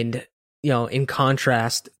 And, in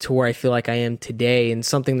contrast to where I feel like I am today, and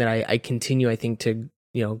something that I continue, I think, to,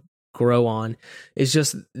 grow on is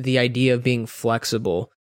just the idea of being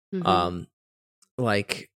flexible.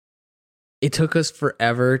 Like it took us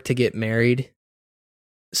forever to get married,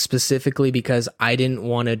 specifically because I didn't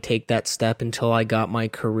want to take that step until I got my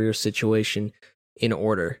career situation in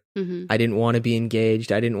order. I didn't want to be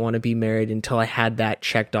engaged. I didn't want to be married until I had that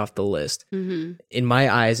checked off the list. In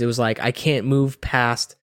my eyes, it was like, I can't move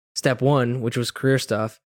past step 1, which was career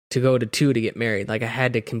stuff, to go to 2 to get married. Like I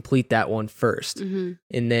had to complete that one first. And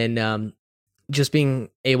then just being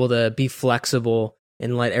able to be flexible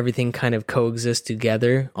and let everything kind of coexist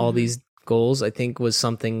together, all these goals, I think was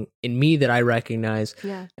something in me that I recognize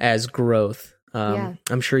as growth.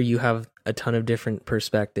 I'm sure you have a ton of different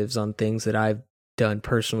perspectives on things that I've done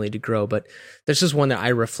personally to grow, but there's just one that I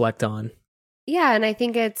reflect on. Yeah, and I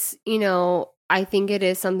think it's, I think it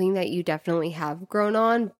is something that you definitely have grown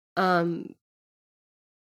on.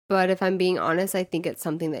 But if I'm being honest, I think it's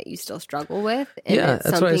something that you still struggle with. And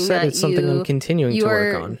that's what I said. It's something I'm continuing to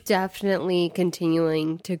work on. You're definitely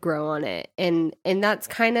continuing to grow on it. And that's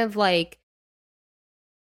kind of like,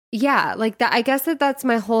 like that. I guess that's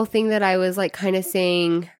my whole thing that I was like kind of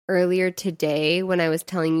saying earlier today when I was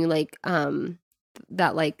telling you like,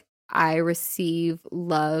 that like I receive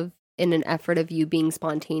love in an effort of you being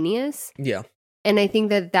spontaneous. Yeah. And I think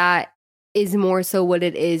that is more so what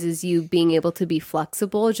it is you being able to be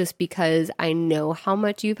flexible, just because I know how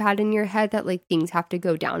much you've had in your head that like things have to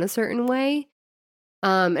go down a certain way.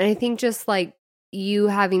 And I think just like you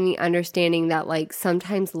having the understanding that like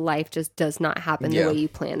sometimes life just does not happen the way you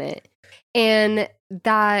plan it. And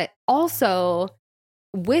that also,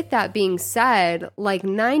 with that being said, like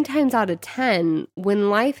 9 times out of 10, when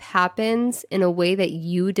life happens in a way that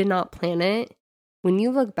you did not plan it, when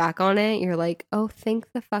you look back on it, you're like, oh,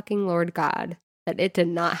 thank the fucking Lord God that it did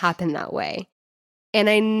not happen that way. And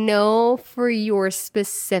I know for your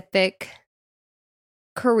specific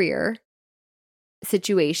career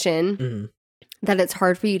situation that it's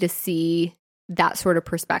hard for you to see that sort of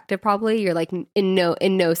perspective. Probably you're like, in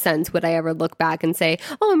no sense would I ever look back and say,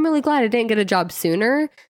 oh, I'm really glad I didn't get a job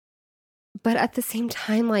sooner. But at the same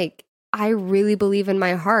time, like, I really believe in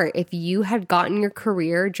my heart, if you had gotten your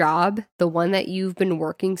career job, the one that you've been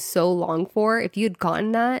working so long for, if you had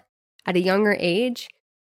gotten that at a younger age,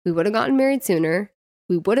 we would have gotten married sooner.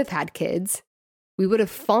 We would have had kids. We would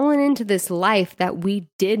have fallen into this life that we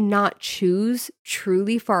did not choose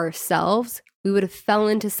truly for ourselves. We would have fell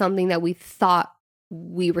into something that we thought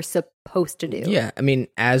we were supposed to do. Yeah, I mean,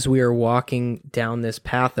 as we are walking down this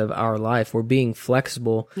path of our life, we're being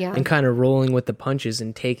flexible and kind of rolling with the punches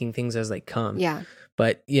and taking things as they come. Yeah.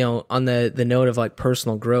 But, on the note of like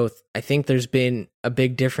personal growth, I think there's been a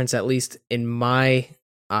big difference, at least in my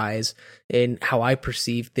eyes, in how I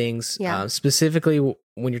perceive things. Specifically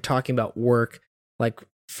when you're talking about work, like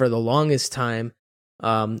for the longest time,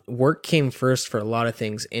 work came first for a lot of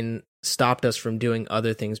things and stopped us from doing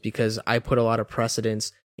other things because I put a lot of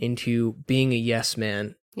precedence into being a yes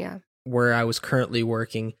man where I was currently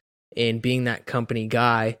working and being that company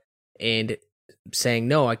guy and saying,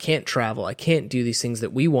 no, I can't travel. I can't do these things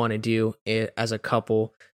that we want to do as a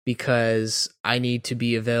couple because I need to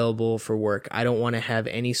be available for work. I don't want to have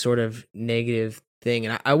any sort of negative thing.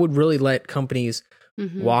 And I would really let companies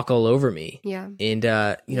walk all over me. Yeah. And,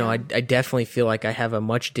 I definitely feel like I have a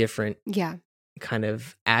much different kind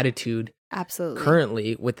of attitude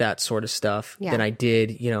currently with that sort of stuff than I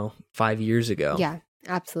did, 5 years ago. Yeah,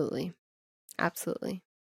 absolutely. Absolutely.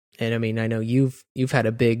 And I mean, I know you've had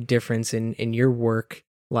a big difference in your work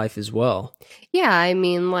life as well. Yeah, I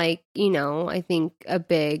mean, like, I think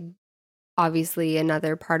obviously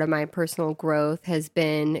another part of my personal growth has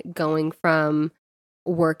been going from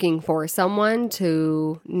working for someone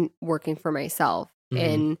to working for myself.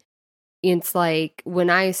 And it's like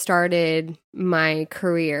when I started my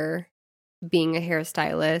career being a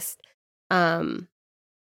hairstylist, not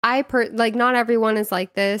everyone is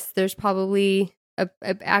like this. There's probably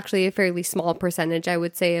actually a fairly small percentage, I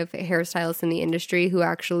would say, of hairstylists in the industry who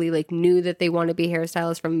actually like knew that they want to be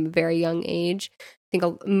hairstylists from a very young age. I think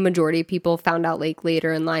a majority of people found out like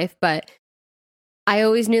later in life, but I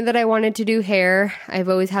always knew that I wanted to do hair. I've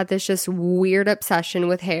always had this just weird obsession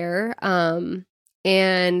with hair.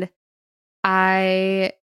 And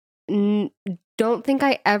I don't think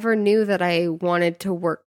I ever knew that I wanted to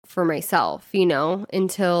work for myself,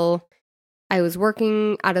 until I was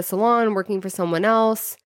working at a salon, working for someone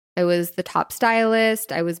else. I was the top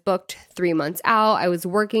stylist. I was booked 3 months out. I was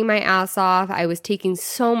working my ass off. I was taking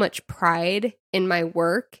so much pride in my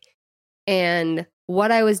work and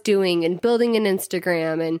what I was doing and building an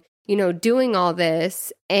Instagram and, doing all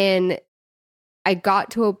this. And I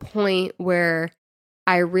got to a point where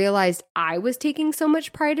I realized I was taking so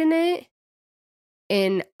much pride in it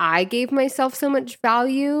and I gave myself so much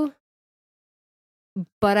value,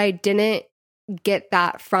 but I didn't get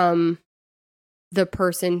that from the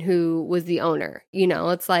person who was the owner.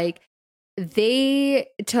 It's like they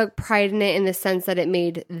took pride in it in the sense that it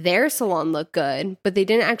made their salon look good, but they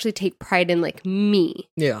didn't actually take pride in like me.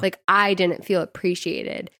 Yeah. Like I didn't feel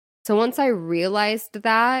appreciated. So once I realized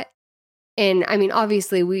that, and I mean,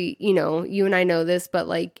 obviously you and I know this, but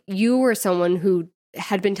like you were someone who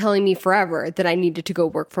had been telling me forever that I needed to go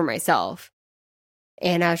work for myself.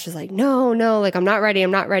 And I was just like, no, like, I'm not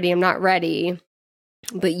ready.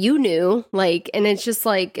 But you knew, like, and it's just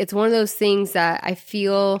like, it's one of those things that I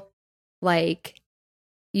feel like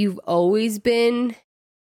you've always been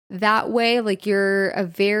that way. Like, you're a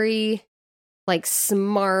very, like,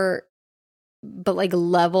 smart, but, like,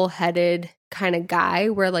 level-headed kind of guy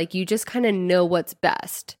where, like, you just kind of know what's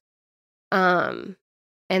best. And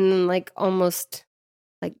then, like, almost,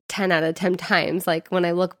 like, 10 out of 10 times, like, when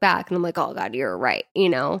I look back and I'm like, oh, God, you're right, you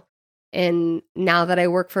know? And now that I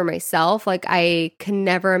work for myself, like, I can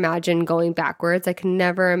never imagine going backwards. I can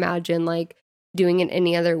never imagine, like, doing it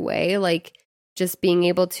any other way. Like, just being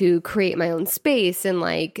able to create my own space and,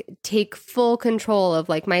 like, take full control of,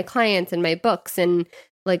 like, my clients and my books and,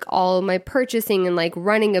 like, all of my purchasing and, like,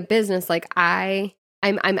 running a business. Like, I'm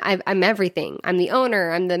everything. I'm the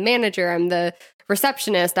owner. I'm the manager. I'm the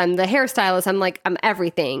receptionist. I'm the hairstylist. I'm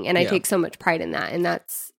everything. And I take so much pride in that. And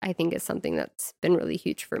that's, I think, is something that's been really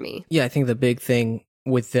huge for me. Yeah, I think the big thing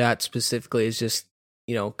with that specifically is just,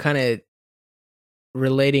 you know, kind of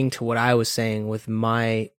relating to what I was saying with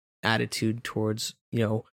my attitude towards, you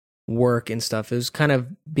know, work and stuff. It was kind of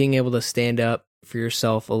being able to stand up for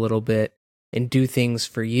yourself a little bit and do things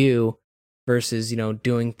for you versus, you know,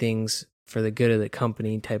 doing things for the good of the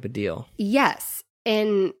company type of deal. Yes.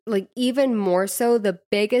 And, like, even more so, the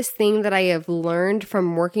biggest thing that I have learned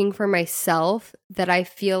from working for myself that I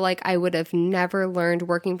feel like I would have never learned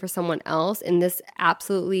working for someone else, and this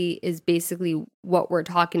absolutely is basically what we're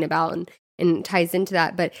talking about and ties into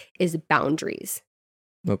that, but is boundaries.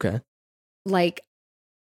 Okay. Like,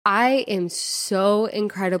 I am so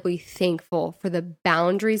incredibly thankful for the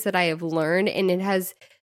boundaries that I have learned, and it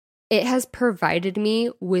has provided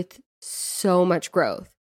me with so much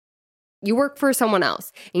growth. You work for someone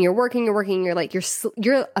else and you're working, you're like,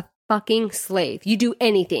 you're a fucking slave. You do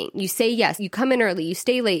anything. You say yes. You come in early. You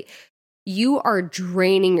stay late. You are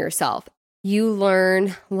draining yourself. You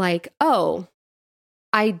learn, like, oh,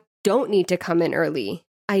 I don't need to come in early.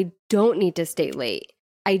 I don't need to stay late.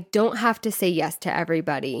 I don't have to say yes to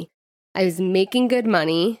everybody. I was making good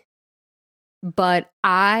money, but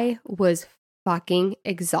I was fucking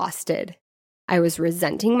exhausted. I was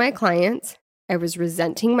resenting my clients. I was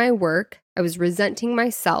resenting my work. I was resenting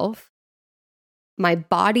myself. My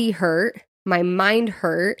body hurt. My mind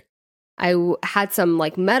hurt. I had some,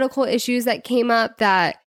 like, medical issues that came up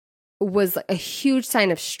that was a huge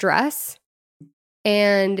sign of stress.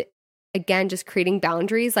 And again, just creating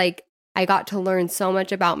boundaries. Like, I got to learn so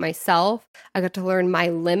much about myself. I got to learn my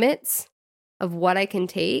limits of what I can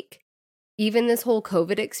take. Even this whole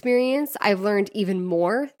COVID experience, I've learned even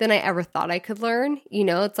more than I ever thought I could learn. You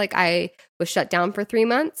know, it's like I was shut down for 3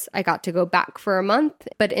 months. I got to go back for a month.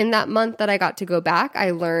 But in that month that I got to go back, I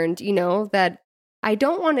learned, you know, that I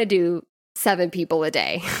don't want to do 7 people a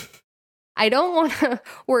day. I don't want to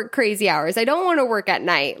work crazy hours. I don't want to work at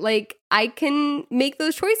night. Like, I can make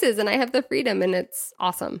those choices and I have the freedom, and it's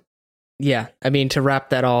awesome. Yeah. I mean, to wrap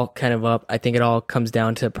that all kind of up, I think it all comes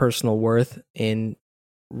down to personal worth and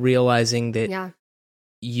realizing that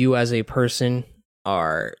you as a person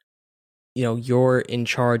are, you know, you're in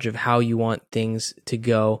charge of how you want things to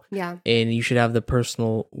go. Yeah. And you should have the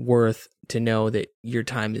personal worth to know that your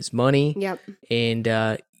time is money. Yep.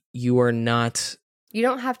 And you are not... You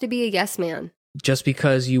don't have to be a yes man. Just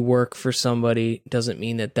because you work for somebody doesn't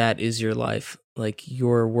mean that that is your life. Like,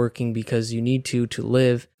 you're working because you need to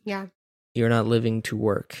live. Yeah. You're not living to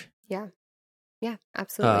work. Yeah. Yeah,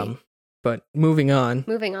 absolutely. But moving on.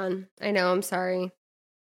 I know, I'm sorry.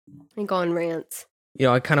 I go on rants. You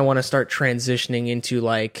know, I kind of want to start transitioning into,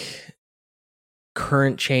 like,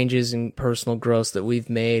 current changes and personal growth that we've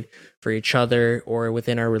made for each other or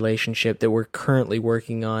within our relationship that we're currently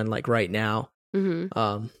working on, like, right now.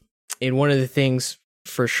 Mm-hmm. And one of the things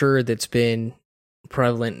for sure that's been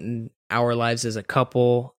prevalent in our lives as a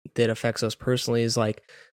couple that affects us personally is, like,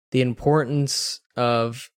 the importance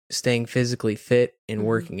of staying physically fit and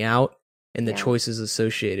working out. And the choices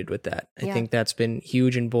associated with that. I think that's been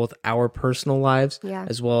huge in both our personal lives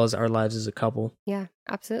as well as our lives as a couple. Yeah,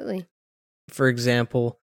 absolutely. For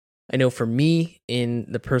example, I know for me, in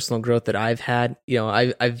the personal growth that I've had, you know,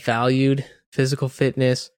 I've valued physical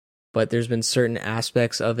fitness, but there's been certain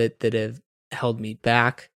aspects of it that have held me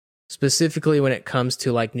back, specifically when it comes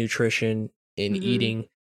to, like, nutrition and eating.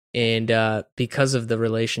 And because of the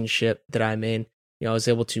relationship that I'm in, you know, I was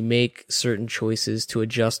able to make certain choices to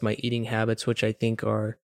adjust my eating habits, which I think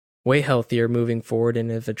are way healthier moving forward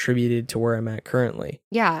and have attributed to where I'm at currently.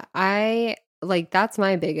 Yeah, that's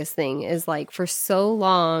my biggest thing is, like, for so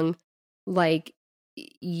long, like,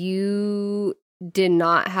 you did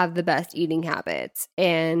not have the best eating habits.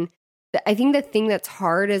 And I think the thing that's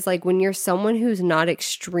hard is like when you're someone who's not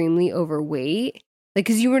extremely overweight, like,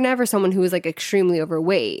 because you were never someone who was like extremely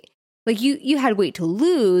overweight. Like you had weight to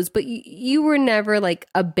lose, but you were never like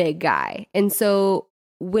a big guy. And so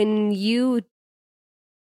when you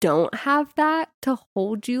don't have that to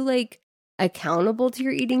hold you like accountable to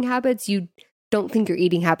your eating habits, you don't think your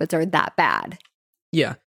eating habits are that bad.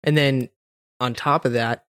 Yeah. And then on top of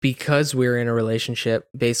that, because we're in a relationship,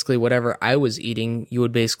 basically whatever I was eating, you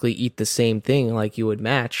would basically eat the same thing, like you would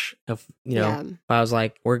match. If if I was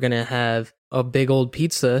like, we're gonna have a big old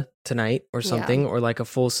pizza tonight or something, or like a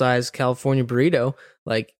full size California burrito,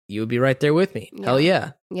 like you would be right there with me. Hell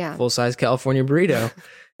yeah, full size California burrito.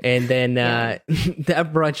 And then that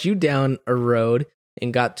brought you down a road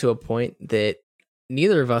and got to a point that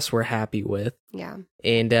neither of us were happy with. Yeah,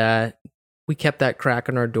 and we kept that crack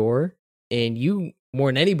on our door, and you, more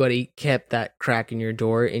than anybody, kept that crack in your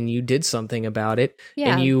door, and you did something about it,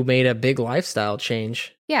 and you made a big lifestyle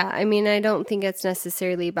change. Yeah, I mean, I don't think it's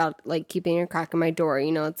necessarily about like keeping a crack in my door.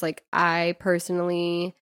 It's like I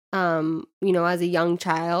personally, as a young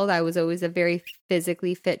child, I was always a very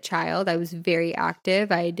physically fit child. I was very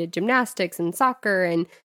active. I did gymnastics and soccer and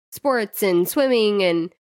sports and swimming,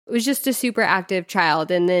 and it was just a super active child.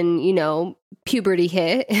 And then, puberty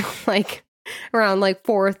hit, like around like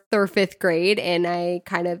 4th or 5th grade, and I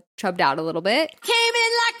kind of chubbed out a little bit. Came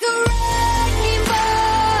in like a wrecking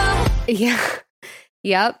ball. Yeah.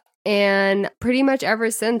 Yep. And pretty much ever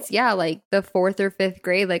since, like the 4th or 5th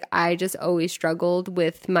grade, like I just always struggled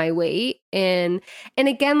with my weight. And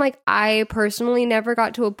again, like I personally never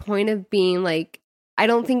got to a point of being like, I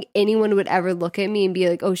don't think anyone would ever look at me and be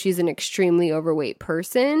like, oh, she's an extremely overweight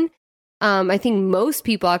person. I think most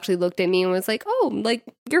people actually looked at me and was like, oh, like,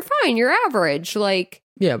 you're fine. You're average. Like,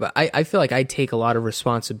 yeah, but I feel like I take a lot of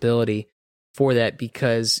responsibility for that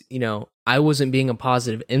because, I wasn't being a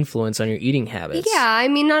positive influence on your eating habits. Yeah, I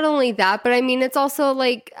mean, not only that, but I mean, it's also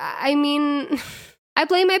like, I mean, I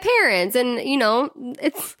blame my parents and,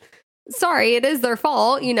 it's, sorry, it is their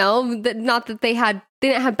fault, not that they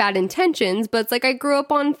didn't have bad intentions, but it's like I grew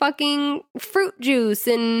up on fucking fruit juice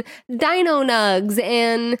and Dino Nugs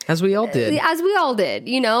and as we all did,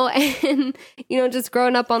 and just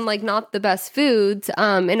growing up on like not the best foods,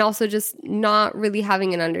 and also just not really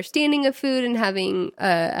having an understanding of food and having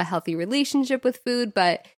a healthy relationship with food.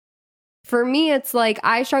 But for me, it's like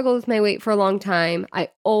I struggled with my weight for a long time. I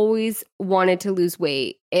always wanted to lose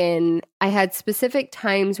weight. And I had specific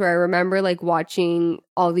times where I remember like watching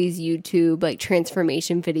all these YouTube like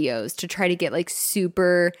transformation videos to try to get like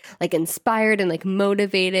super like inspired and like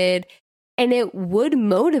motivated. And it would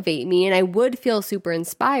motivate me and I would feel super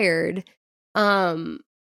inspired. And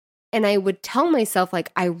I would tell myself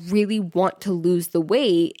like, I really want to lose the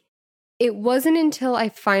weight. It wasn't until I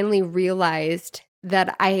finally realized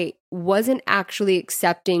that I wasn't actually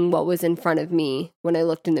accepting what was in front of me when I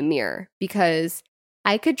looked in the mirror, because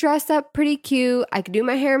I could dress up pretty cute, I could do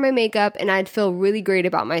my hair and my makeup, and I'd feel really great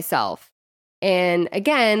about myself. And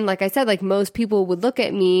again, like I said, like most people would look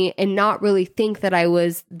at me and not really think that I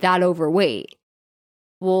was that overweight.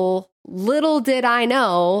 Well, little did I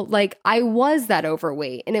know, like I was that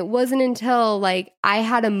overweight. And it wasn't until like I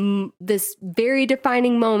had this very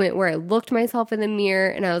defining moment where I looked myself in the mirror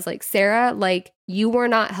and I was like, Sarah, like you are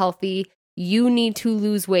not healthy. You need to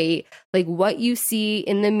lose weight. Like what you see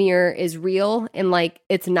in the mirror is real and like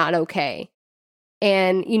it's not okay.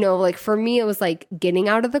 And, like for me, it was like getting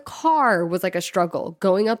out of the car was like a struggle.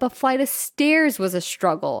 Going up a flight of stairs was a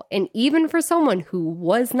struggle. And even for someone who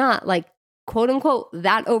was not like quote unquote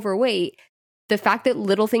that overweight, the fact that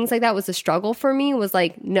little things like that was a struggle for me was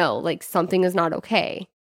like, no, like something is not okay.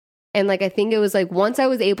 And like I think it was like once I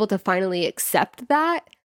was able to finally accept that,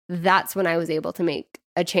 that's when I was able to make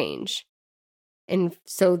a change. And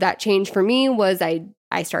so that change for me was I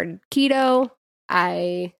started keto,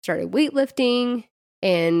 I started weightlifting,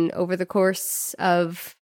 and over the course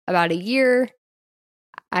of about a year,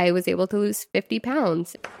 I was able to lose 50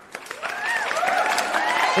 pounds.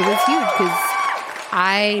 It was huge because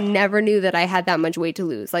I never knew that I had that much weight to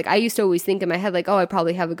lose. Like I used to always think in my head, like, oh, I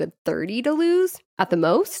probably have a good 30 to lose at the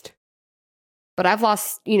most. But I've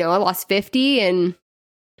lost, I lost 50 and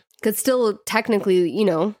could still technically,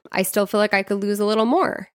 I still feel like I could lose a little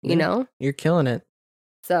more, you know? You're killing it.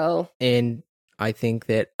 So. And I think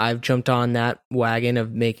that I've jumped on that wagon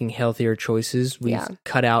of making healthier choices. We've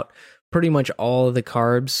cut out pretty much all of the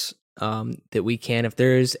carbs that we can. If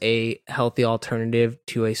there's a healthy alternative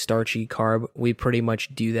to a starchy carb, we pretty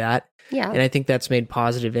much do that. Yeah. And I think that's made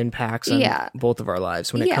positive impacts on both of our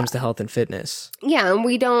lives when it comes to health and fitness. Yeah, and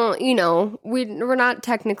we don't, we're not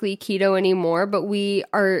technically keto anymore, but we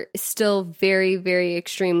are still very, very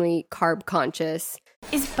extremely carb conscious.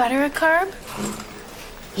 Is butter a carb?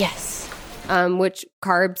 Yes. Which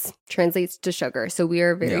carbs translates to sugar. So we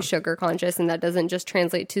are very sugar conscious, and that doesn't just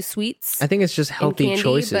translate to sweets. I think it's just healthy candy,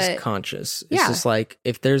 choices conscious. It's just like,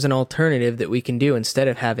 if there's an alternative that we can do instead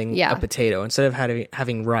of having a potato, instead of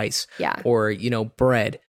having rice or,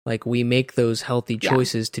 bread, like we make those healthy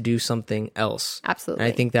choices to do something else. Absolutely.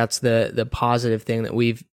 And I think that's the positive thing that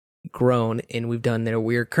we've grown and we've done that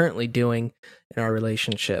we're currently doing in our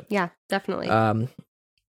relationship. Yeah, definitely.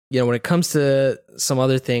 When it comes to some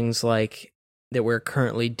other things like that we're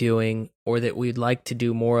currently doing or that we'd like to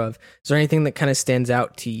do more of, is there anything that kind of stands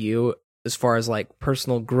out to you as far as like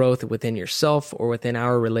personal growth within yourself or within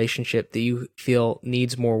our relationship that you feel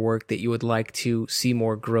needs more work, that you would like to see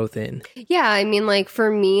more growth in? Yeah, I mean, like for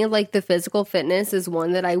me, like the physical fitness is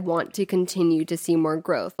one that I want to continue to see more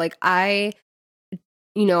growth. Like I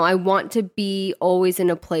want to be always in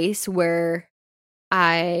a place where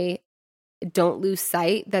I don't lose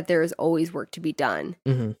sight that there is always work to be done.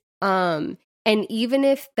 Mm-hmm. And even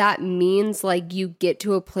if that means like you get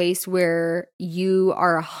to a place where you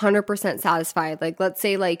are 100% satisfied, like let's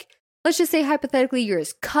just say hypothetically you're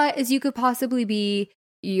as cut as you could possibly be,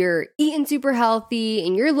 you're eating super healthy,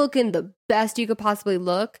 and you're looking the best you could possibly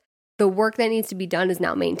look, the work that needs to be done is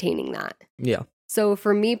now maintaining that. Yeah. So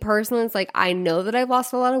for me personally, it's like, I know that I've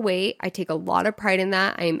lost a lot of weight. I take a lot of pride in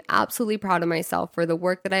that. I am absolutely proud of myself for the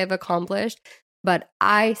work that I have accomplished, but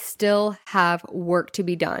I still have work to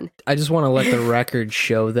be done. I just want to let the record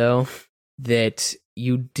show, though, that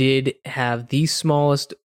you did have the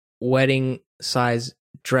smallest wedding size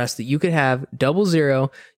dress that you could have,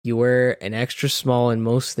 00. You wear an extra small in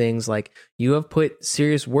most things. Like, you have put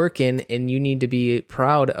serious work in, and you need to be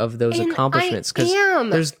proud of those accomplishments, because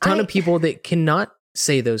there's a ton of people that cannot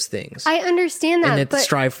say those things. I understand that, and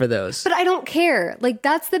strive for those. But I don't care. Like,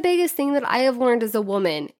 that's the biggest thing that I have learned as a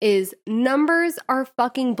woman is numbers are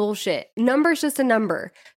fucking bullshit. Number's just a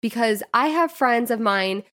number. Because I have friends of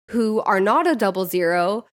mine who are not a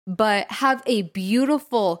 00, but have a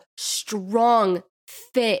beautiful, strong,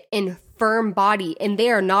 fit, and firm body, and they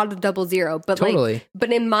are not a 00. But totally.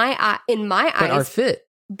 But in my eyes, are fit.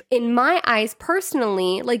 In my eyes,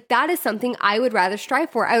 personally, like that is something I would rather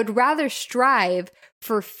strive for. I would rather strive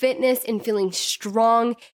for fitness and feeling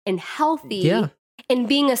strong and healthy and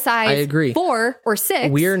being a size 4 or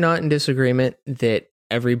 6. We are not in disagreement that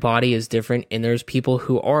every body is different, and there's people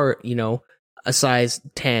who are, a size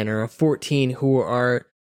 10 or a 14 who are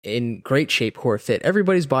in great shape, who are fit.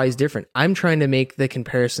 Everybody's body is different. I'm trying to make the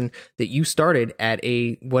comparison that you started at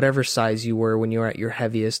a whatever size you were when you were at your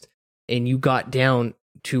heaviest, and you got down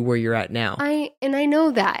to where you're at now. I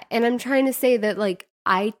know that. And I'm trying to say that, like,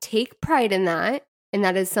 I take pride in that. And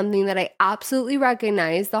that is something that I absolutely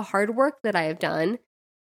recognize, the hard work that I have done.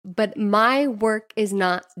 But my work is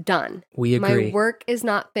not done. We agree. My work is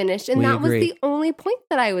not finished. And that was the only point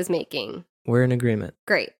that I was making. We're in agreement.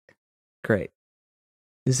 Great.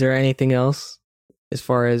 Is there anything else as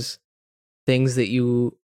far as things that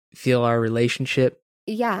you feel our relationship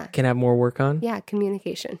can have more work on? Yeah,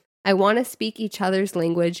 communication. I want to speak each other's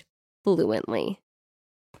language fluently.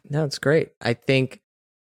 No, it's great. I think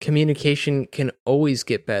communication can always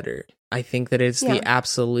get better. I think that it's the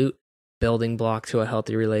absolute building block to a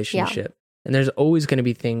healthy relationship. And there's always going to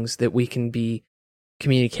be things that we can be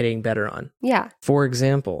communicating better on. Yeah. For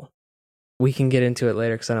example, we can get into it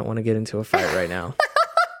later because I don't want to get into a fight right now.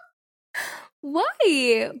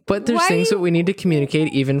 Why? But there's things that we need to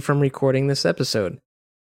communicate even from recording this episode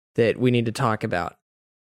that we need to talk about.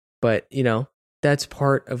 But, that's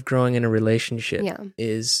part of growing in a relationship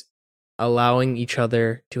is allowing each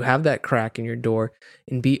other to have that crack in your door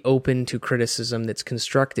and be open to criticism that's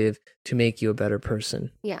constructive to make you a better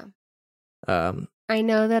person. Yeah. I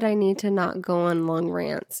know that I need to not go on long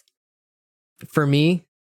rants. For me,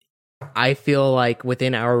 I feel like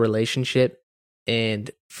within our relationship and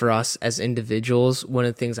for us as individuals, one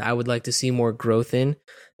of the things I would like to see more growth in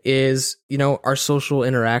is, our social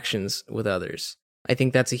interactions with others. I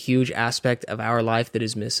think that's a huge aspect of our life that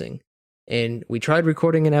is missing. And we tried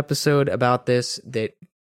recording an episode about this that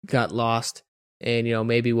got lost. And,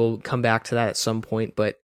 maybe we'll come back to that at some point.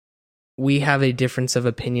 But we have a difference of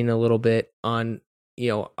opinion a little bit on,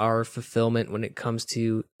 our fulfillment when it comes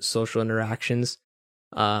to social interactions.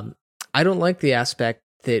 I don't like the aspect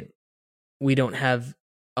that we don't have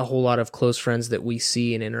a whole lot of close friends that we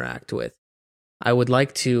see and interact with. I would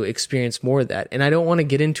like to experience more of that. And I don't want to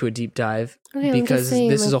get into a deep dive because saying,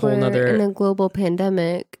 this is a whole nother... in a global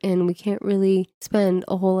pandemic and we can't really spend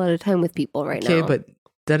a whole lot of time with people right now. Okay, but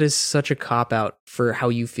that is such a cop-out for how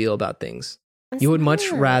you feel about things. You would much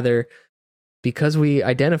rather, because we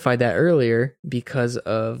identified that earlier, because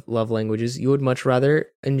of love languages, you would much rather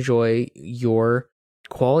enjoy your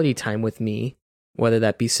quality time with me, whether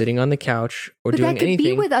that be sitting on the couch or doing anything. That could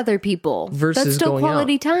be with other people. Versus That's still going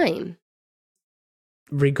quality out. time.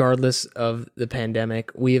 Regardless of the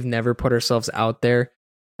pandemic, we have never put ourselves out there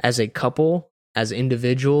as a couple, as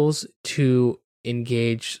individuals, to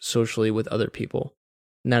engage socially with other people.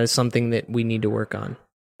 And that is something that we need to work on.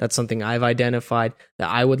 That's something I've identified that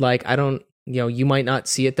I would like. I don't, you might not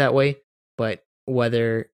see it that way, but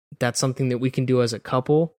whether that's something that we can do as a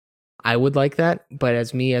couple, I would like that. But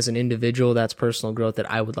as me, as an individual, that's personal growth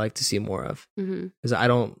that I would like to see more of. Because I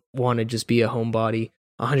don't want to just be a homebody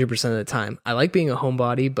 100% of the time. I like being a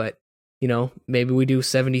homebody, but, maybe we do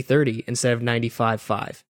 70-30 instead of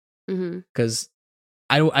 95-5. Because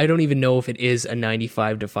I don't even know if it is a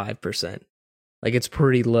 95 to 5%. Like, it's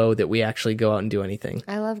pretty low that we actually go out and do anything.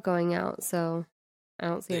 I love going out, so I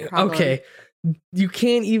don't see a problem. Okay. You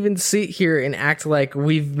can't even sit here and act like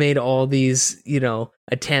we've made all these,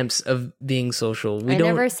 attempts of being social. I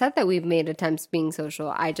never said that we've made attempts being social.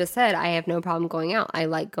 I just said I have no problem going out. I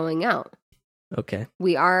like going out. Okay.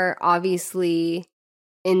 We are obviously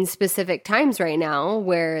in specific times right now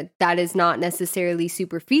where that is not necessarily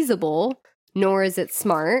super feasible, nor is it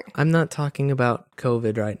smart. I'm not talking about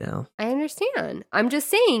COVID right now. I understand. I'm just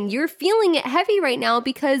saying you're feeling it heavy right now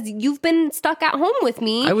because you've been stuck at home with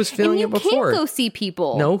me. I was feeling it before. You can't go see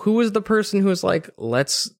people. No, who was the person who was like,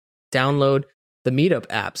 let's download the Meetup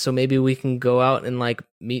app so maybe we can go out and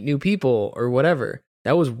meet new people or whatever.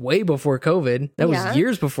 That was way before COVID. That was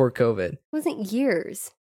years before COVID. It wasn't years.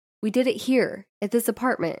 We did it here at this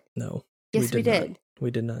apartment. No. Yes, we did. We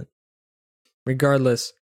did not.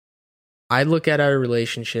 Regardless, I look at our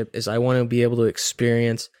relationship as I want to be able to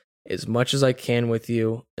experience as much as I can with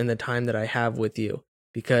you in the time that I have with you.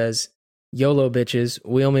 Because YOLO bitches,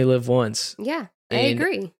 we only live once. Yeah, I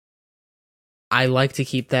agree. I like to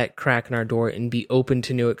keep that crack in our door and be open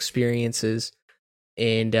to new experiences.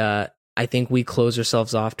 And I think we close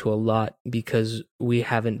ourselves off to a lot because we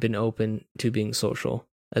haven't been open to being social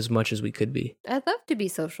as much as we could be. I'd love to be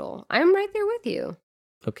social. I'm right there with you.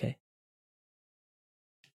 Okay.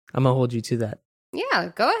 I'm going to hold you to that.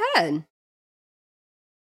 Yeah, go ahead.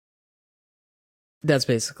 That's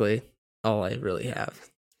basically all I really have.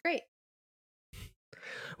 Great.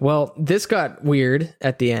 Well, this got weird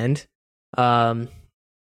at the end. I'm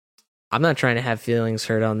not trying to have feelings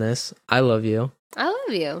hurt on this. I love you. I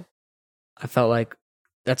love you. I felt like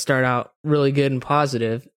that started out really good and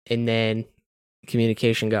positive, and then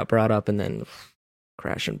communication got brought up and then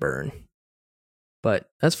crash and burn. But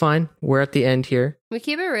that's fine. We're at the end here. We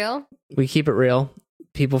keep it real. We keep it real.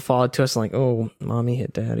 People followed to us like, oh, mommy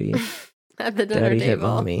hit daddy. At the dinner daddy table. hit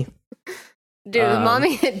mommy. Dude,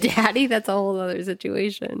 mommy hit daddy, that's a whole other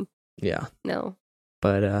situation. Yeah. No.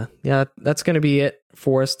 But yeah, that's gonna be it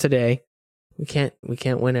for us today. We can't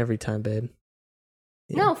win every time, babe.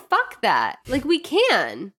 Yeah. No, fuck that. We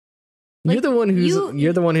can. You're the one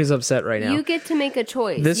who's upset right now. You get to make a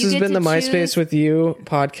choice. This has been the MySpace with You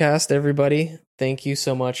podcast, everybody. Thank you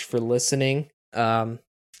so much for listening.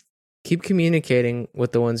 Keep communicating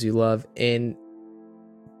with the ones you love and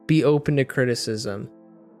be open to criticism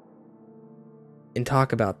and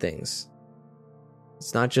talk about things.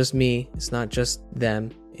 It's not just me. It's not just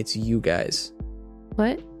them. It's you guys.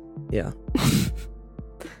 What? Yeah.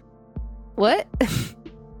 What?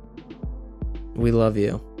 We love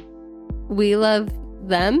you. We love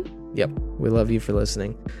them? Yep. We love you for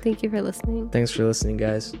listening. Thank you for listening. Thanks for listening,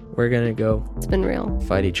 guys. We're going to go. It's been real.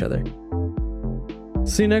 Fight each other.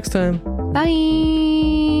 See you next time. Bye.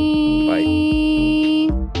 Bye.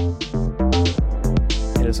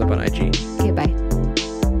 Hit us up on IG. Okay, bye.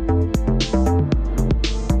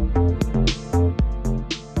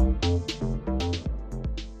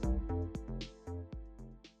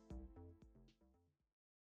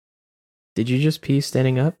 Did you just pee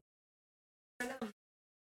standing up?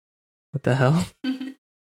 What the hell?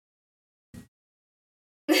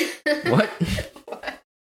 What?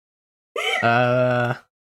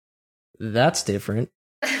 That's different.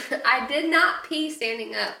 I did not pee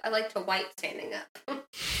standing up. I like to wipe standing up.